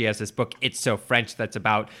Schwartz. She has this book, It's So French, that's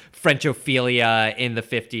about Frenchophilia in the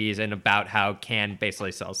 50s and about how Cannes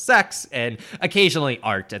basically sells sex and occasionally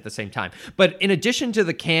art at the same time. But in addition to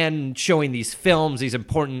the Cannes showing these films, these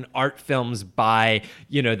important art films by,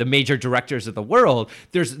 the major directors of the world,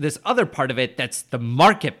 there's this other part of it that's the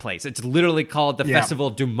marketplace. It's literally called the Festival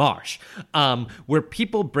du Marché, where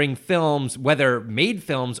people bring films, whether made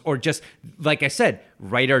films or just, like I said,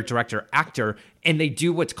 writer, director, actor, and they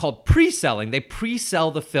do what's called pre-selling. They pre-sell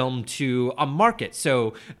the film to a market.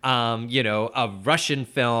 So, a Russian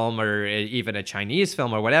film or even a Chinese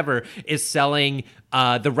film or whatever is selling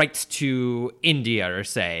the rights to India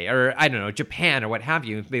or I don't know, Japan or what have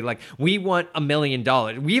you. Be like, we want $1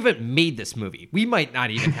 million. We haven't made this movie. We might not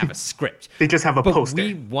even have a script. They just have a poster.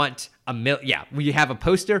 We want we have a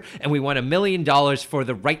poster and we want $1 million for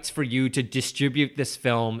the rights for you to distribute this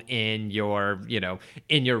film in your,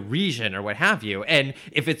 in your region or what have you. And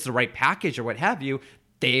if it's the right package or what have you,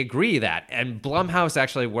 they agree that. And Blumhouse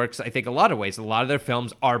actually works, I think, a lot of ways. A lot of their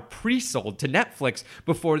films are pre-sold to Netflix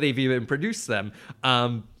before they've even produced them.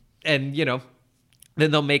 Then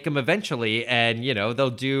they'll make them eventually and, they'll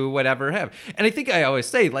do whatever have. And I think I always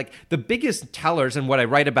say, like, the biggest tellers and what I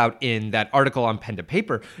write about in that article on Pen to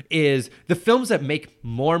Paper is the films that make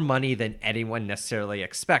more money than anyone necessarily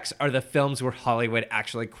expects are the films where Hollywood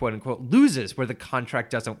actually, quote unquote, loses, where the contract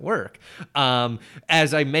doesn't work.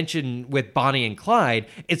 As I mentioned with Bonnie and Clyde,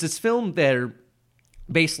 it's this film that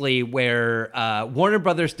basically where Warner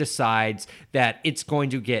Brothers decides that it's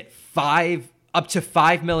going to get 5 up to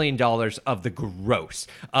 $5 million of the gross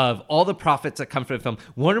of all the profits that come from the film.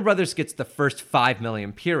 Warner Brothers gets the first $5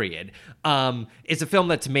 million, period. It's a film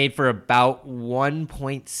that's made for about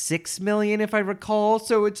 $1.6 million, if I recall.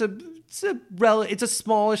 So it's a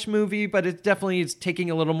smallish movie, but it definitely is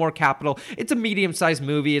taking a little more capital. It's a medium-sized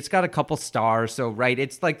movie. It's got a couple stars, so right,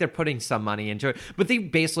 it's like they're putting some money into it. But they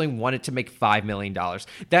basically wanted to make $5 million.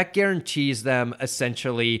 That guarantees them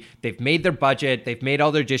essentially they've made their budget, they've made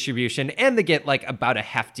all their distribution, and they get like about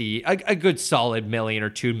a good solid $1 million or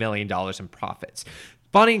 $2 million in profits.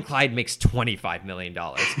 Bonnie and Clyde makes $25 million.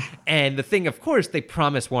 And the thing, of course, they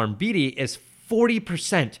promise Warren Beatty is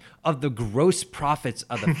 40% of the gross profits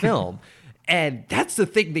of the film. And that's the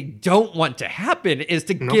thing they don't want to happen, is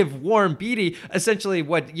to give Warren Beatty essentially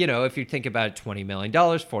what, if you think about it, $20 million,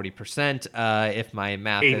 40%, if my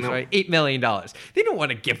math is right, $8 million. They don't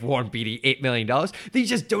want to give Warren Beatty $8 million. They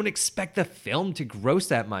just don't expect the film to gross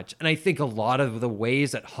that much. And I think a lot of the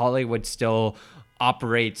ways that Hollywood still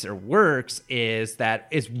operates or works is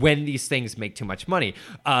when these things make too much money.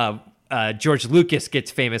 George Lucas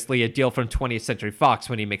gets famously a deal from 20th Century Fox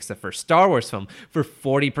when he makes the first Star Wars film for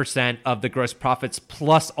 40% of the gross profits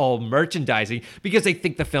plus all merchandising, because they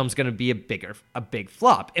think the film's going to be a big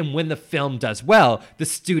flop. And when the film does well, the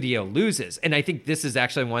studio loses. And I think this is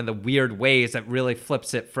actually one of the weird ways that really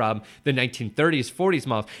flips it from the 1930s, 40s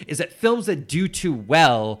model, is that films that do too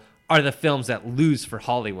well are the films that lose for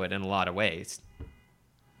Hollywood in a lot of ways.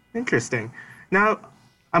 Interesting. Now,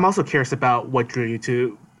 I'm also curious about what drew you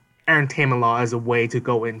to entertainment law as a way to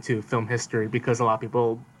go into film history, because a lot of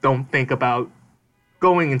people don't think about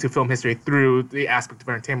going into film history through the aspect of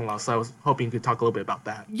entertainment law. So I was hoping you could talk a little bit about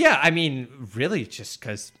that. Yeah, I mean, really just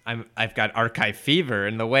because I've got archive fever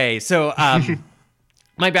in the way. So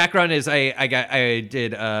my background is I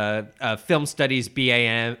did a film studies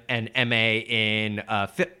BA and MA in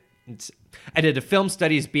I did a film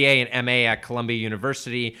studies BA and MA at Columbia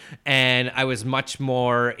University, and I was much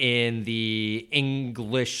more in the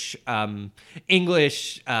English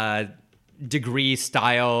degree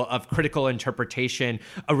style of critical interpretation.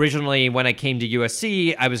 Originally, when I came to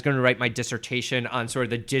USC, I was going to write my dissertation on sort of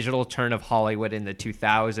the digital turn of Hollywood in the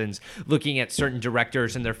 2000s, looking at certain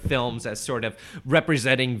directors and their films as sort of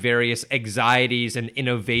representing various anxieties and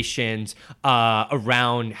innovations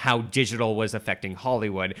around how digital was affecting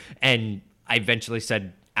Hollywood. And I eventually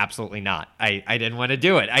said, absolutely not. I didn't want to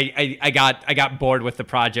do it. I got bored with the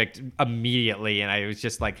project immediately, and I was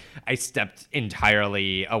just like, I stepped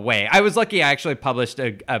entirely away. I was lucky. I actually published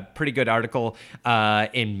a pretty good article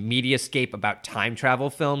in Mediascape about time travel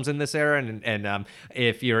films in this era, and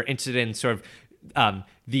if you're interested in sort of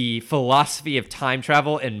the philosophy of time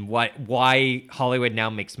travel and why Hollywood now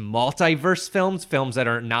makes multiverse films that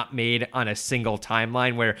are not made on a single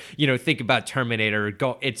timeline, where, think about Terminator,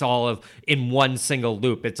 it's all in one single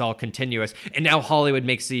loop, it's all continuous. And now Hollywood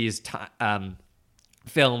makes these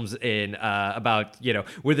films in about,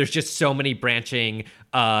 where there's just so many branching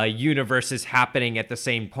universes happening at the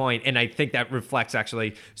same point. And I think that reflects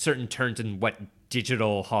actually certain turns in what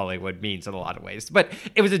digital Hollywood means in a lot of ways. But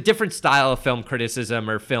it was a different style of film criticism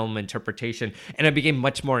or film interpretation, and I became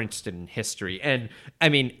much more interested in history. And I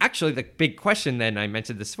mean, actually, the big question then, I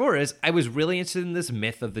mentioned this before, is I was really interested in this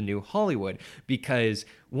myth of the new Hollywood, because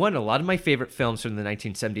one, a lot of my favorite films from the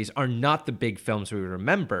 1970s are not the big films we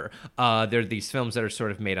remember. They're these films that are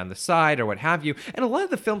sort of made on the side or what have you. And a lot of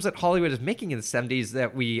the films that Hollywood is making in the 70s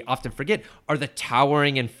that we often forget are the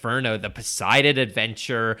Towering Inferno, the Poseidon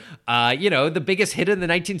Adventure. The biggest hit in the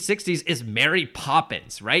 1960s is Mary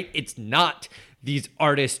Poppins, right? It's not these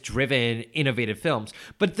artist-driven, innovative films.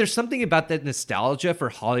 But there's something about that nostalgia for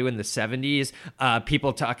Hollywood in the 70s.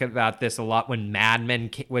 People talk about this a lot when Mad Men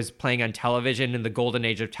was playing on television in the golden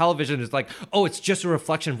age of television. It's like, oh, it's just a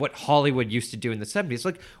reflection of what Hollywood used to do in the 70s.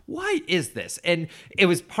 Like, why is this? And it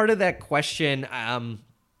was part of that question,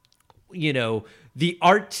 the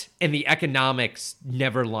art and the economics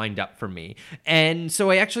never lined up for me. And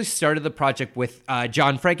so I actually started the project with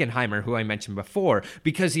John Frankenheimer, who I mentioned before,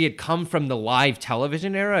 because he had come from the live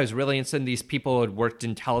television era. I was really interested in these people who had worked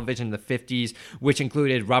in television in the 50s, which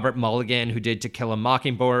included Robert Mulligan, who did To Kill a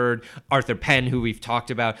Mockingbird, Arthur Penn, who we've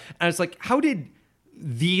talked about. And I was like, how did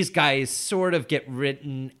these guys sort of get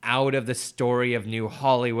written out of the story of new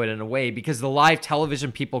Hollywood in a way? Because the live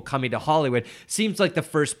television people coming to Hollywood seems like the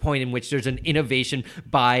first point in which there's an innovation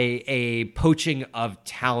by a poaching of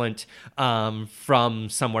talent from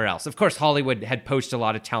somewhere else. Of course, Hollywood had poached a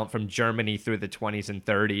lot of talent from Germany through the 20s and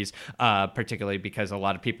 30s, particularly because a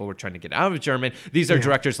lot of people were trying to get out of German. These are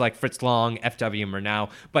directors like Fritz Lang, F.W. Murnau.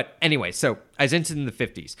 But anyway, so I was interested in the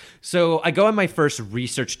 50s. So I go on my first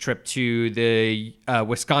research trip to the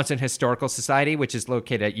Wisconsin Historical Society, which is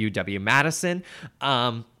located at UW-Madison.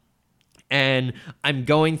 And I'm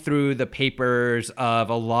going through the papers of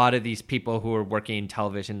a lot of these people who were working in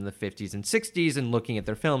television in the 50s and 60s and looking at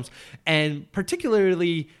their films, and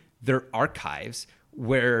particularly their archives,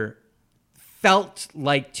 where felt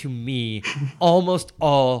like, to me, almost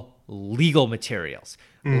all legal materials.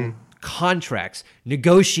 Contracts,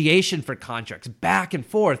 negotiation for contracts, back and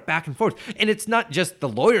forth. And it's not just the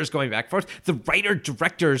lawyers going back and forth. The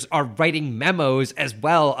writer-directors are writing memos as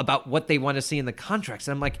well about what they want to see in the contracts.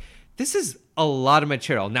 And I'm like, this is a lot of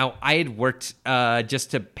material. Now, I had worked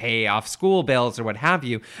just to pay off school bills or what have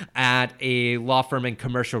you at a law firm in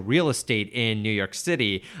commercial real estate in New York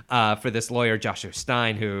City for this lawyer, Joshua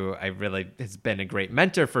Stein, who I really has been a great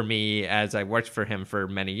mentor for me as I worked for him for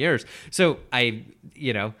many years. So I,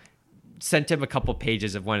 sent him a couple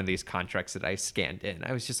pages of one of these contracts that I scanned in.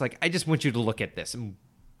 I was just like, I just want you to look at this. And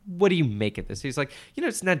what do you make of this? He's like,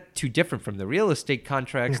 it's not too different from the real estate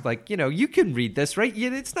contracts. Yeah. Like, you can read this, right?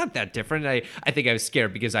 Yeah, it's not that different. I think I was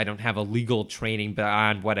scared because I don't have a legal training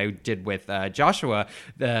beyond what I did with Joshua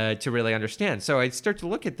to really understand. So I start to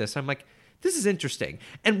look at this. I'm like, this is interesting.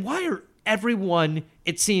 And why are everyone,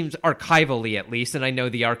 it seems archivally at least, and I know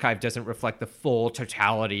the archive doesn't reflect the full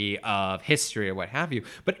totality of history or what have you,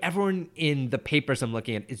 but everyone in the papers I'm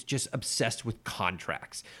looking at is just obsessed with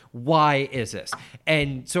contracts. Why is this?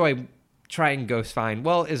 And so I try and go find,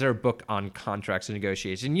 well, is there a book on contracts and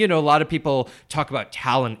negotiation? A lot of people talk about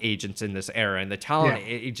talent agents in this era, and the talent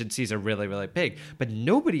agencies are really, really big, but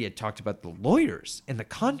nobody had talked about the lawyers and the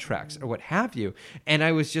contracts or what have you. And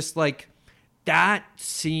I was just like, that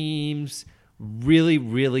seems really,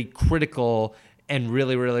 really critical and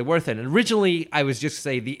really, really worth it. And originally, I was just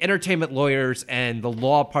say the entertainment lawyers and the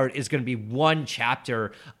law part is going to be one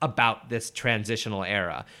chapter about this transitional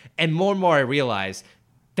era. And more I realize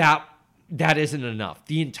that isn't enough.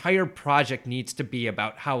 The entire project needs to be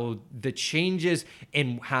about how the changes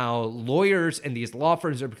in how lawyers and these law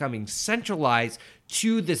firms are becoming centralized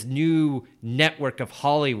to this new network of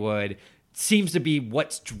Hollywood seems to be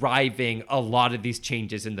what's driving a lot of these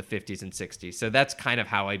changes in the 50s and 60s. So that's kind of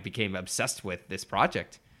how I became obsessed with this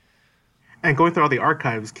project. And going through all the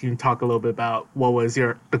archives, can you talk a little bit about what was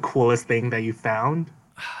the coolest thing that you found?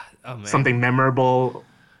 Oh, man. Something memorable?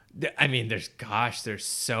 I mean, there's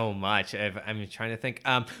so much. I'm trying to think.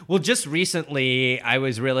 Well, just recently, I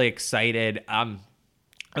was really excited.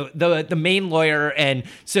 The main lawyer, and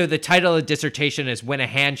so the title of the dissertation is When a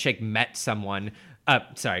Handshake Met Someone.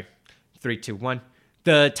 3, 2, 1.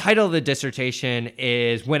 The title of the dissertation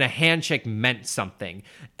is When a Handshake Meant Something.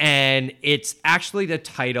 And it's actually the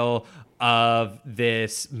title of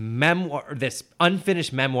this memoir, this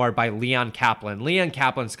unfinished memoir by Leon Kaplan. Leon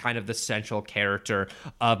Kaplan's kind of the central character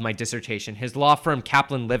of my dissertation. His law firm,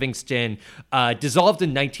 Kaplan Livingston, dissolved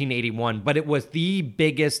in 1981, but it was the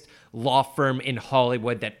biggest law firm in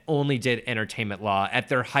Hollywood that only did entertainment law. At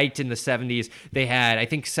their height in the 70s, they had, I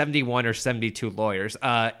think, 71 or 72 lawyers.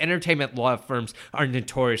 Entertainment law firms are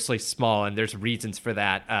notoriously small, and there's reasons for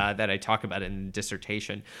that that I talk about in the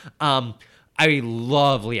dissertation. I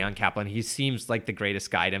love Leon Kaplan. He seems like the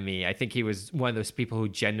greatest guy to me. I think he was one of those people who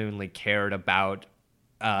genuinely cared about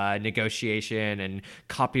negotiation and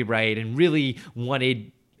copyright and really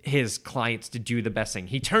wanted his clients to do the best thing.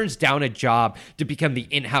 He turns down a job to become the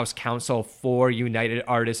in-house counsel for United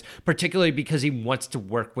Artists, particularly because he wants to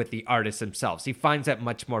work with the artists themselves. He finds that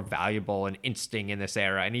much more valuable and interesting in this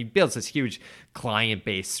era, and he builds this huge client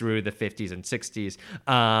base through the 50s and 60s.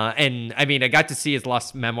 And I mean, I got to see his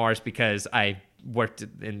lost memoirs because I worked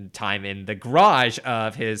in time in the garage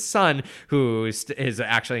of his son, who is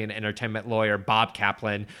actually an entertainment lawyer, Bob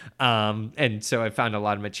Kaplan. And so I found a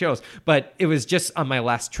lot of materials. But it was just on my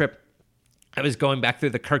last trip, I was going back through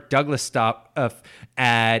the Kirk Douglas stop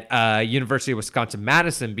at University of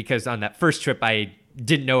Wisconsin-Madison, because on that first trip, I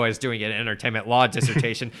didn't know I was doing an entertainment law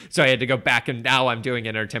dissertation. So I had to go back, and now I'm doing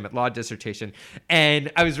an entertainment law dissertation.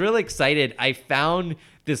 And I was really excited. I found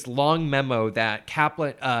this long memo that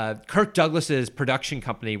Kaplan, Kirk Douglas's production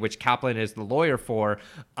company, which Kaplan is the lawyer for,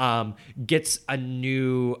 gets a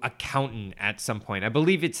new accountant at some point. I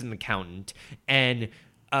believe it's an accountant. And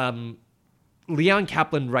Leon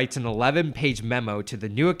Kaplan writes an 11-page memo to the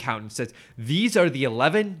new accountant, says, these are the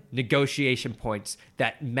 11 negotiation points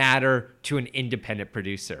that matter to an independent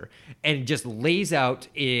producer, and just lays out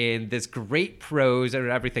in this great prose and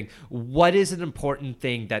everything, what is an important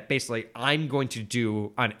thing that basically I'm going to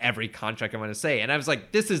do on every contract I want to say. And I was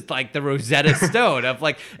like, this is like the Rosetta Stone of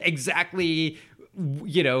like exactly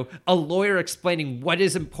a lawyer explaining what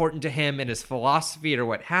is important to him and his philosophy or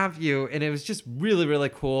what have you. And it was just really, really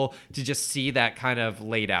cool to just see that kind of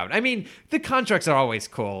laid out. I mean, the contracts are always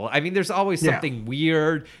cool. I mean, there's always something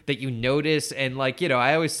weird that you notice. And like,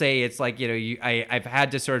 I always say it's like, I've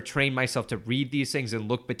had to sort of train myself to read these things and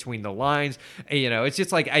look between the lines. It's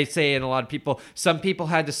just like I say, and a lot of people, some people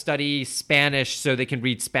had to study Spanish so they can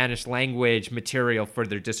read Spanish language material for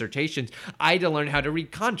their dissertations. I had to learn how to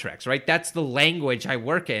read contracts, right? That's the language I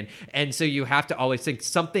work in. And so you have to always think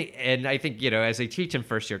something. And I think, as I teach in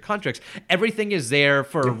first year contracts, everything is there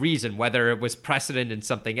for a reason, whether it was precedent in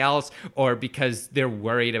something else or because they're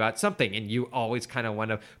worried about something. And you always kind of want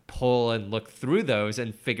to pull and look through those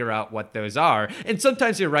and figure out what those are. And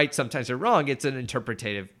sometimes you're right, sometimes you're wrong. It's an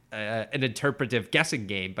interpretive guessing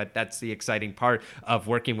game, but that's the exciting part of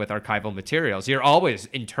working with archival materials. You're always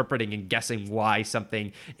interpreting and guessing why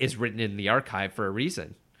something is written in the archive for a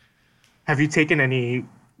reason. Have you taken any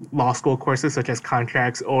law school courses such as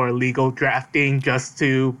contracts or legal drafting just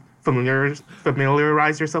to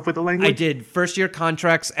familiarize yourself with the language? I did first year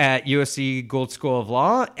contracts at USC Gould School of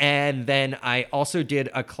Law, and then I also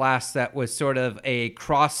did a class that was sort of a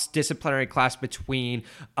cross-disciplinary class between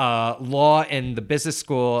law and the business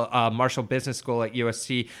school, Marshall Business School at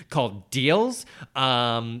USC, called Deals.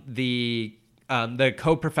 The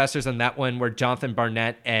co-professors on that one were Jonathan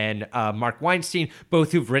Barnett and Mark Weinstein,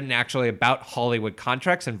 both who've written actually about Hollywood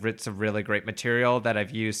contracts and written some really great material that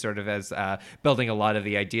I've used sort of as building a lot of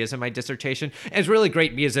the ideas in my dissertation. And it's really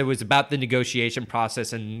great because it was about the negotiation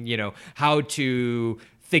process and, how to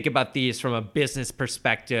think about these from a business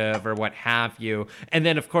perspective or what have you. And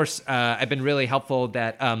then, of course, I've been really helpful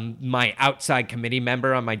that my outside committee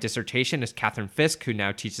member on my dissertation is Catherine Fisk, who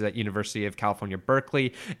now teaches at University of California,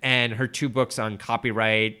 Berkeley, and her 2 books on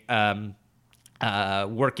copyright,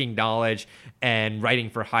 working knowledge, and writing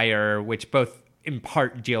for hire, which both in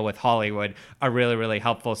part deal with Hollywood, are really, really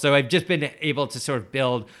helpful. So I've just been able to sort of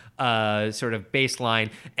build sort of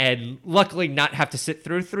baseline and luckily not have to sit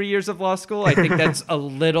through 3 years of law school. I think that's a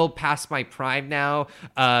little past my prime now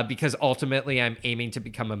because ultimately I'm aiming to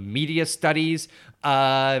become a media studies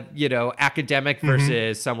academic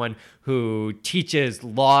versus someone who teaches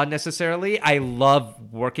law necessarily. I love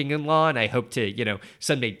working in law and I hope to,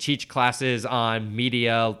 someday teach classes on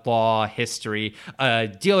media, law, history,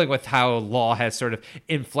 dealing with how law has sort of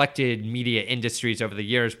inflected media industries over the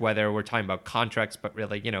years, whether we're talking about contracts, but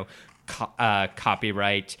really,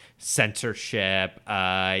 copyright, censorship,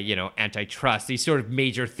 antitrust, these sort of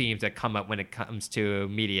major themes that come up when it comes to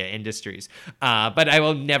media industries. But I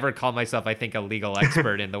will never call myself, I think, a legal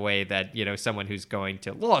expert in the way that, someone who's going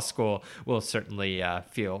to law school will certainly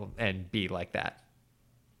feel and be like that.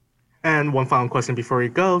 And one final question before we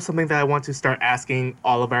go, something that I want to start asking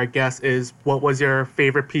all of our guests is, what was your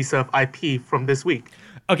favorite piece of IP from this week?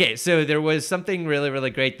 Okay, so there was something really, really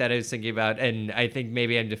great that I was thinking about, and I think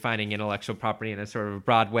maybe I'm defining intellectual property in a sort of a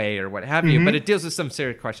broad way or what have you, but it deals with some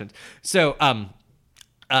serious questions. So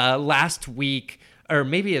last week, or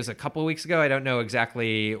maybe it was a couple of weeks ago, I don't know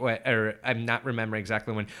exactly what, or I'm not remembering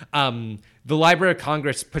exactly when, the Library of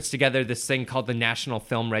Congress puts together this thing called the National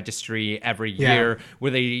Film Registry every year where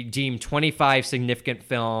they deem 25 significant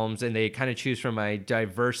films and they kind of choose from a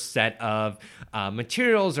diverse set of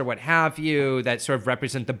materials or what have you that sort of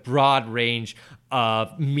represent the broad range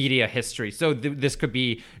of media history. So this could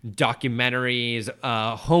be documentaries,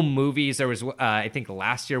 home movies. There was, I think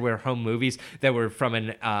last year were home movies that were from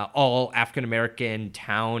an all African-American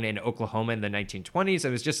town in Oklahoma in the 1920s. It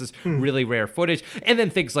was just this really rare footage. And then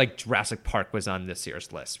things like Jurassic Park was on this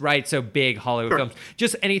year's list, right? So big Hollywood films,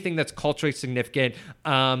 just anything that's culturally significant.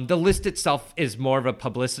 The list itself is more of a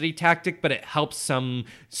publicity tactic, but it helps some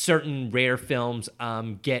certain rare films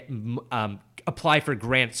get apply for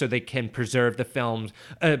grants so they can preserve the films,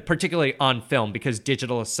 particularly on film, because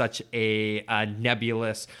digital is such a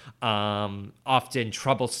nebulous, often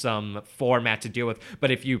troublesome format to deal with.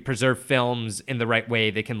 But if you preserve films in the right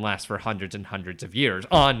way, they can last for hundreds and hundreds of years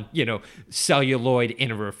on, celluloid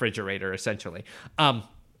in a refrigerator, essentially.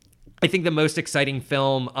 I think the most exciting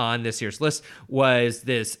film on this year's list was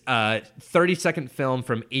this 30-second film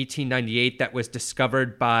from 1898 that was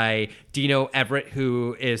discovered by Dino Everett,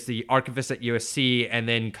 who is the archivist at USC, and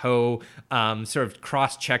then sort of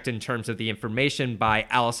cross-checked in terms of the information by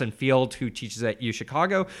Allison Field, who teaches at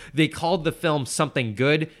UChicago. They called the film Something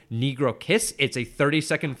Good, Negro Kiss. It's a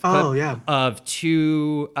 30-second clip of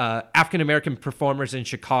 2 African-American performers in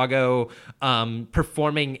Chicago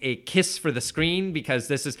performing a kiss for the screen, because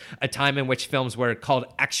this is a time in which films were called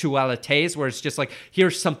actualités, where it's just like,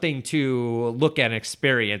 here's something to look at and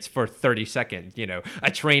experience for 30 seconds,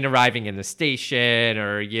 a train arriving in the station,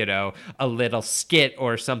 or, a little skit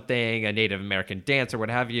or something, a Native American dance or what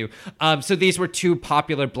have you. So these were two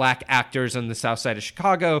popular black actors on the south side of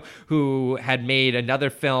Chicago who had made another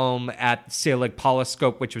film at Selig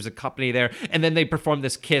Polyscope, which was a company there. And then they performed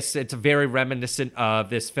this kiss. It's very reminiscent of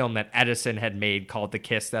this film that Edison had made called The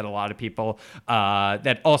Kiss, that a lot of people,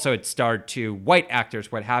 that also had starred two white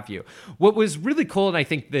actors, what have you. What was really cool, and I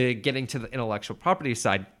think getting to the intellectual property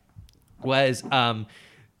side, was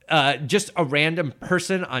just a random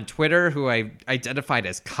person on Twitter who I identified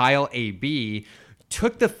as Kyle AB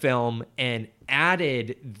took the film and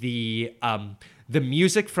added the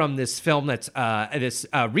music from this film that's this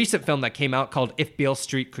recent film that came out called If Beale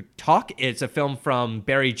Street Could Talk. It's a film from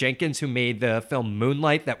Barry Jenkins, who made the film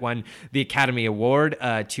Moonlight that won the Academy Award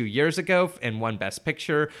 2 years ago and won Best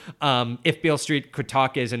Picture. If Beale Street Could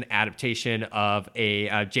Talk is an adaptation of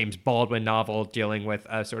a James Baldwin novel dealing with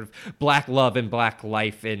sort of black love and black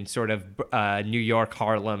life in sort of New York,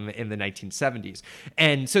 Harlem in the 1970s.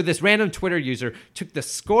 And so this random Twitter user took the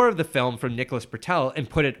score of the film from Nicholas Britell and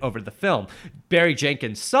put it over the film. Barry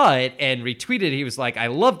Jenkins saw it and retweeted. He was like, I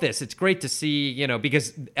love this. It's great to see,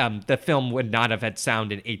 because the film would not have had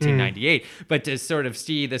sound in 1898, but to sort of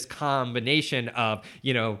see this combination of,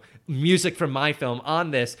 music from my film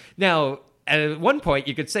on this. Now, at one point,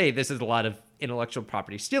 you could say this is a lot of intellectual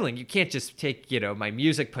property stealing. You can't just take, my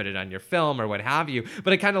music, put it on your film or what have you.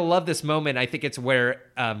 But I kind of love this moment. I think it's where,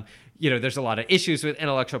 there's a lot of issues with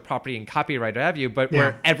intellectual property and copyright, what have you, but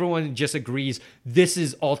where everyone just agrees this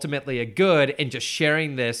is ultimately a good, and just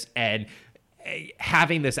sharing this and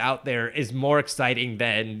having this out there is more exciting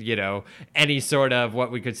than, any sort of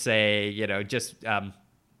what we could say, just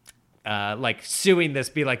like suing this,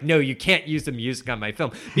 be like, no, you can't use the music on my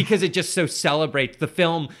film, because it just so celebrates the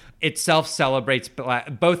film itself, celebrates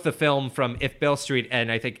both the film from If Beale Street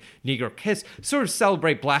and I think Negro Kiss sort of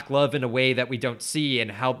celebrate black love in a way that we don't see,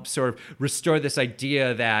 and help sort of restore this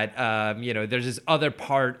idea that there's this other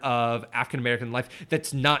part of African American life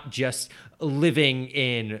that's not just living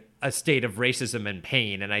in a state of racism and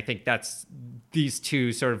pain. And I think that's these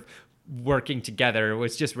two sort of working together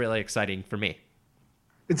was just really exciting for me.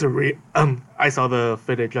 It's I saw the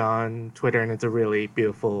footage on Twitter, and it's a really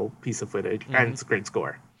beautiful piece of footage, and it's a great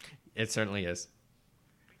score. It certainly is.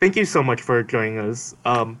 Thank you so much for joining us.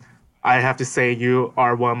 I have to say, you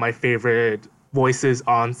are one of my favorite voices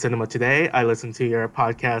on Cinema Today. I listen to your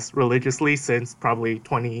podcast religiously since probably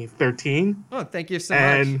 2013. Oh, thank you so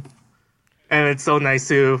much. And it's so nice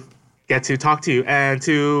to get to talk to you and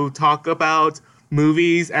to talk about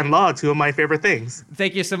movies and law, two of my favorite things.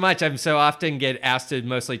 Thank you so much. I'm so often get asked to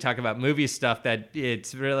mostly talk about movie stuff that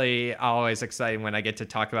it's really always exciting when I get to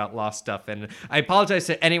talk about law stuff. And I apologize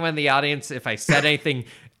to anyone in the audience if I said anything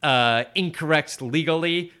incorrect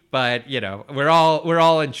legally, but we're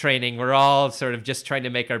all in training. We're all sort of just trying to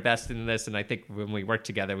make our best in this, and I think when we work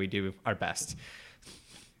together, we do our best.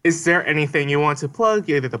 Is there anything you want to plug,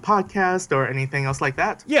 either the podcast or anything else like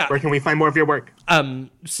that? Yeah. Where can we find more of your work?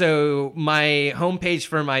 So my homepage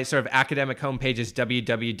for my sort of academic homepage is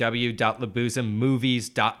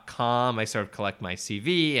www.labuzzamovies.com. I sort of collect my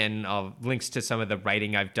CV and links to some of the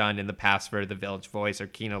writing I've done in the past for The Village Voice or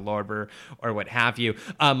Kino Lorber or what have you.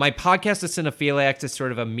 My podcast, The Cinephiliacs, is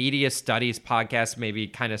sort of a media studies podcast, maybe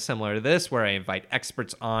kind of similar to this, where I invite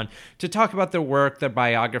experts on to talk about their work, their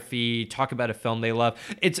biography, talk about a film they love.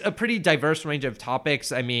 It's a pretty diverse range of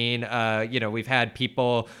topics. I mean, we've had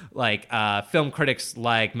people like film critics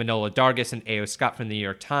like Manohla Dargis and A.O. Scott from the New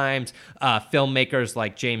York Times, filmmakers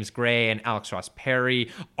like James Gray and Alex Ross Perry,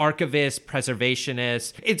 archivists,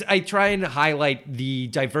 preservationists. I try and highlight the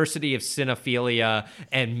diversity of cinephilia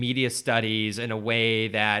and media studies in a way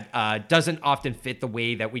that doesn't often fit the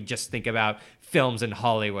way that we just think about films in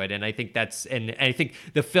Hollywood. And I think I think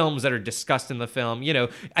the films that are discussed in the film,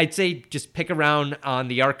 I'd say just pick around on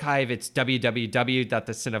the archive. It's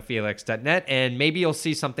www.thecinephiliacs.net, and maybe you'll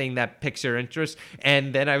see something that piques your interest.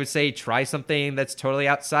 And then I would say try something that's totally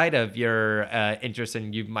outside of your interest,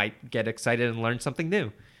 and you might get excited and learn something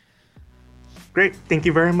new. Great. Thank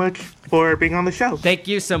you very much for being on the show. Thank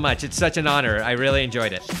you so much. It's such an honor. I really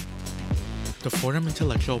enjoyed it. The Fordham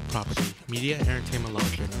Intellectual Property Media and Entertainment Law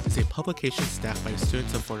Journal is a publication staffed by the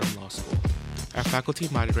students of Fordham Law School. Our faculty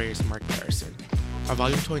moderator is Mark Harrison. Our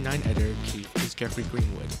Volume 29 editor-in-chief is Jeffrey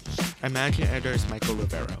Greenwood. Our managing editor is Michael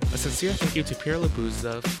Rivero. A sincere thank you to Pierre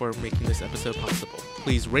Labuzza for making this episode possible.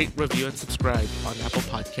 Please rate, review, and subscribe on Apple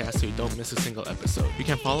Podcasts so you don't miss a single episode. You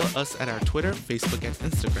can follow us at our Twitter, Facebook, and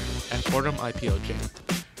Instagram at Fordham IPLJ.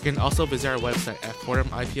 You can also visit our website at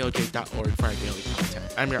forumIPLJ.org for our daily content.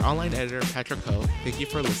 I'm your online editor, Patrick Ho. Thank you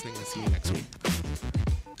for listening and see you next week.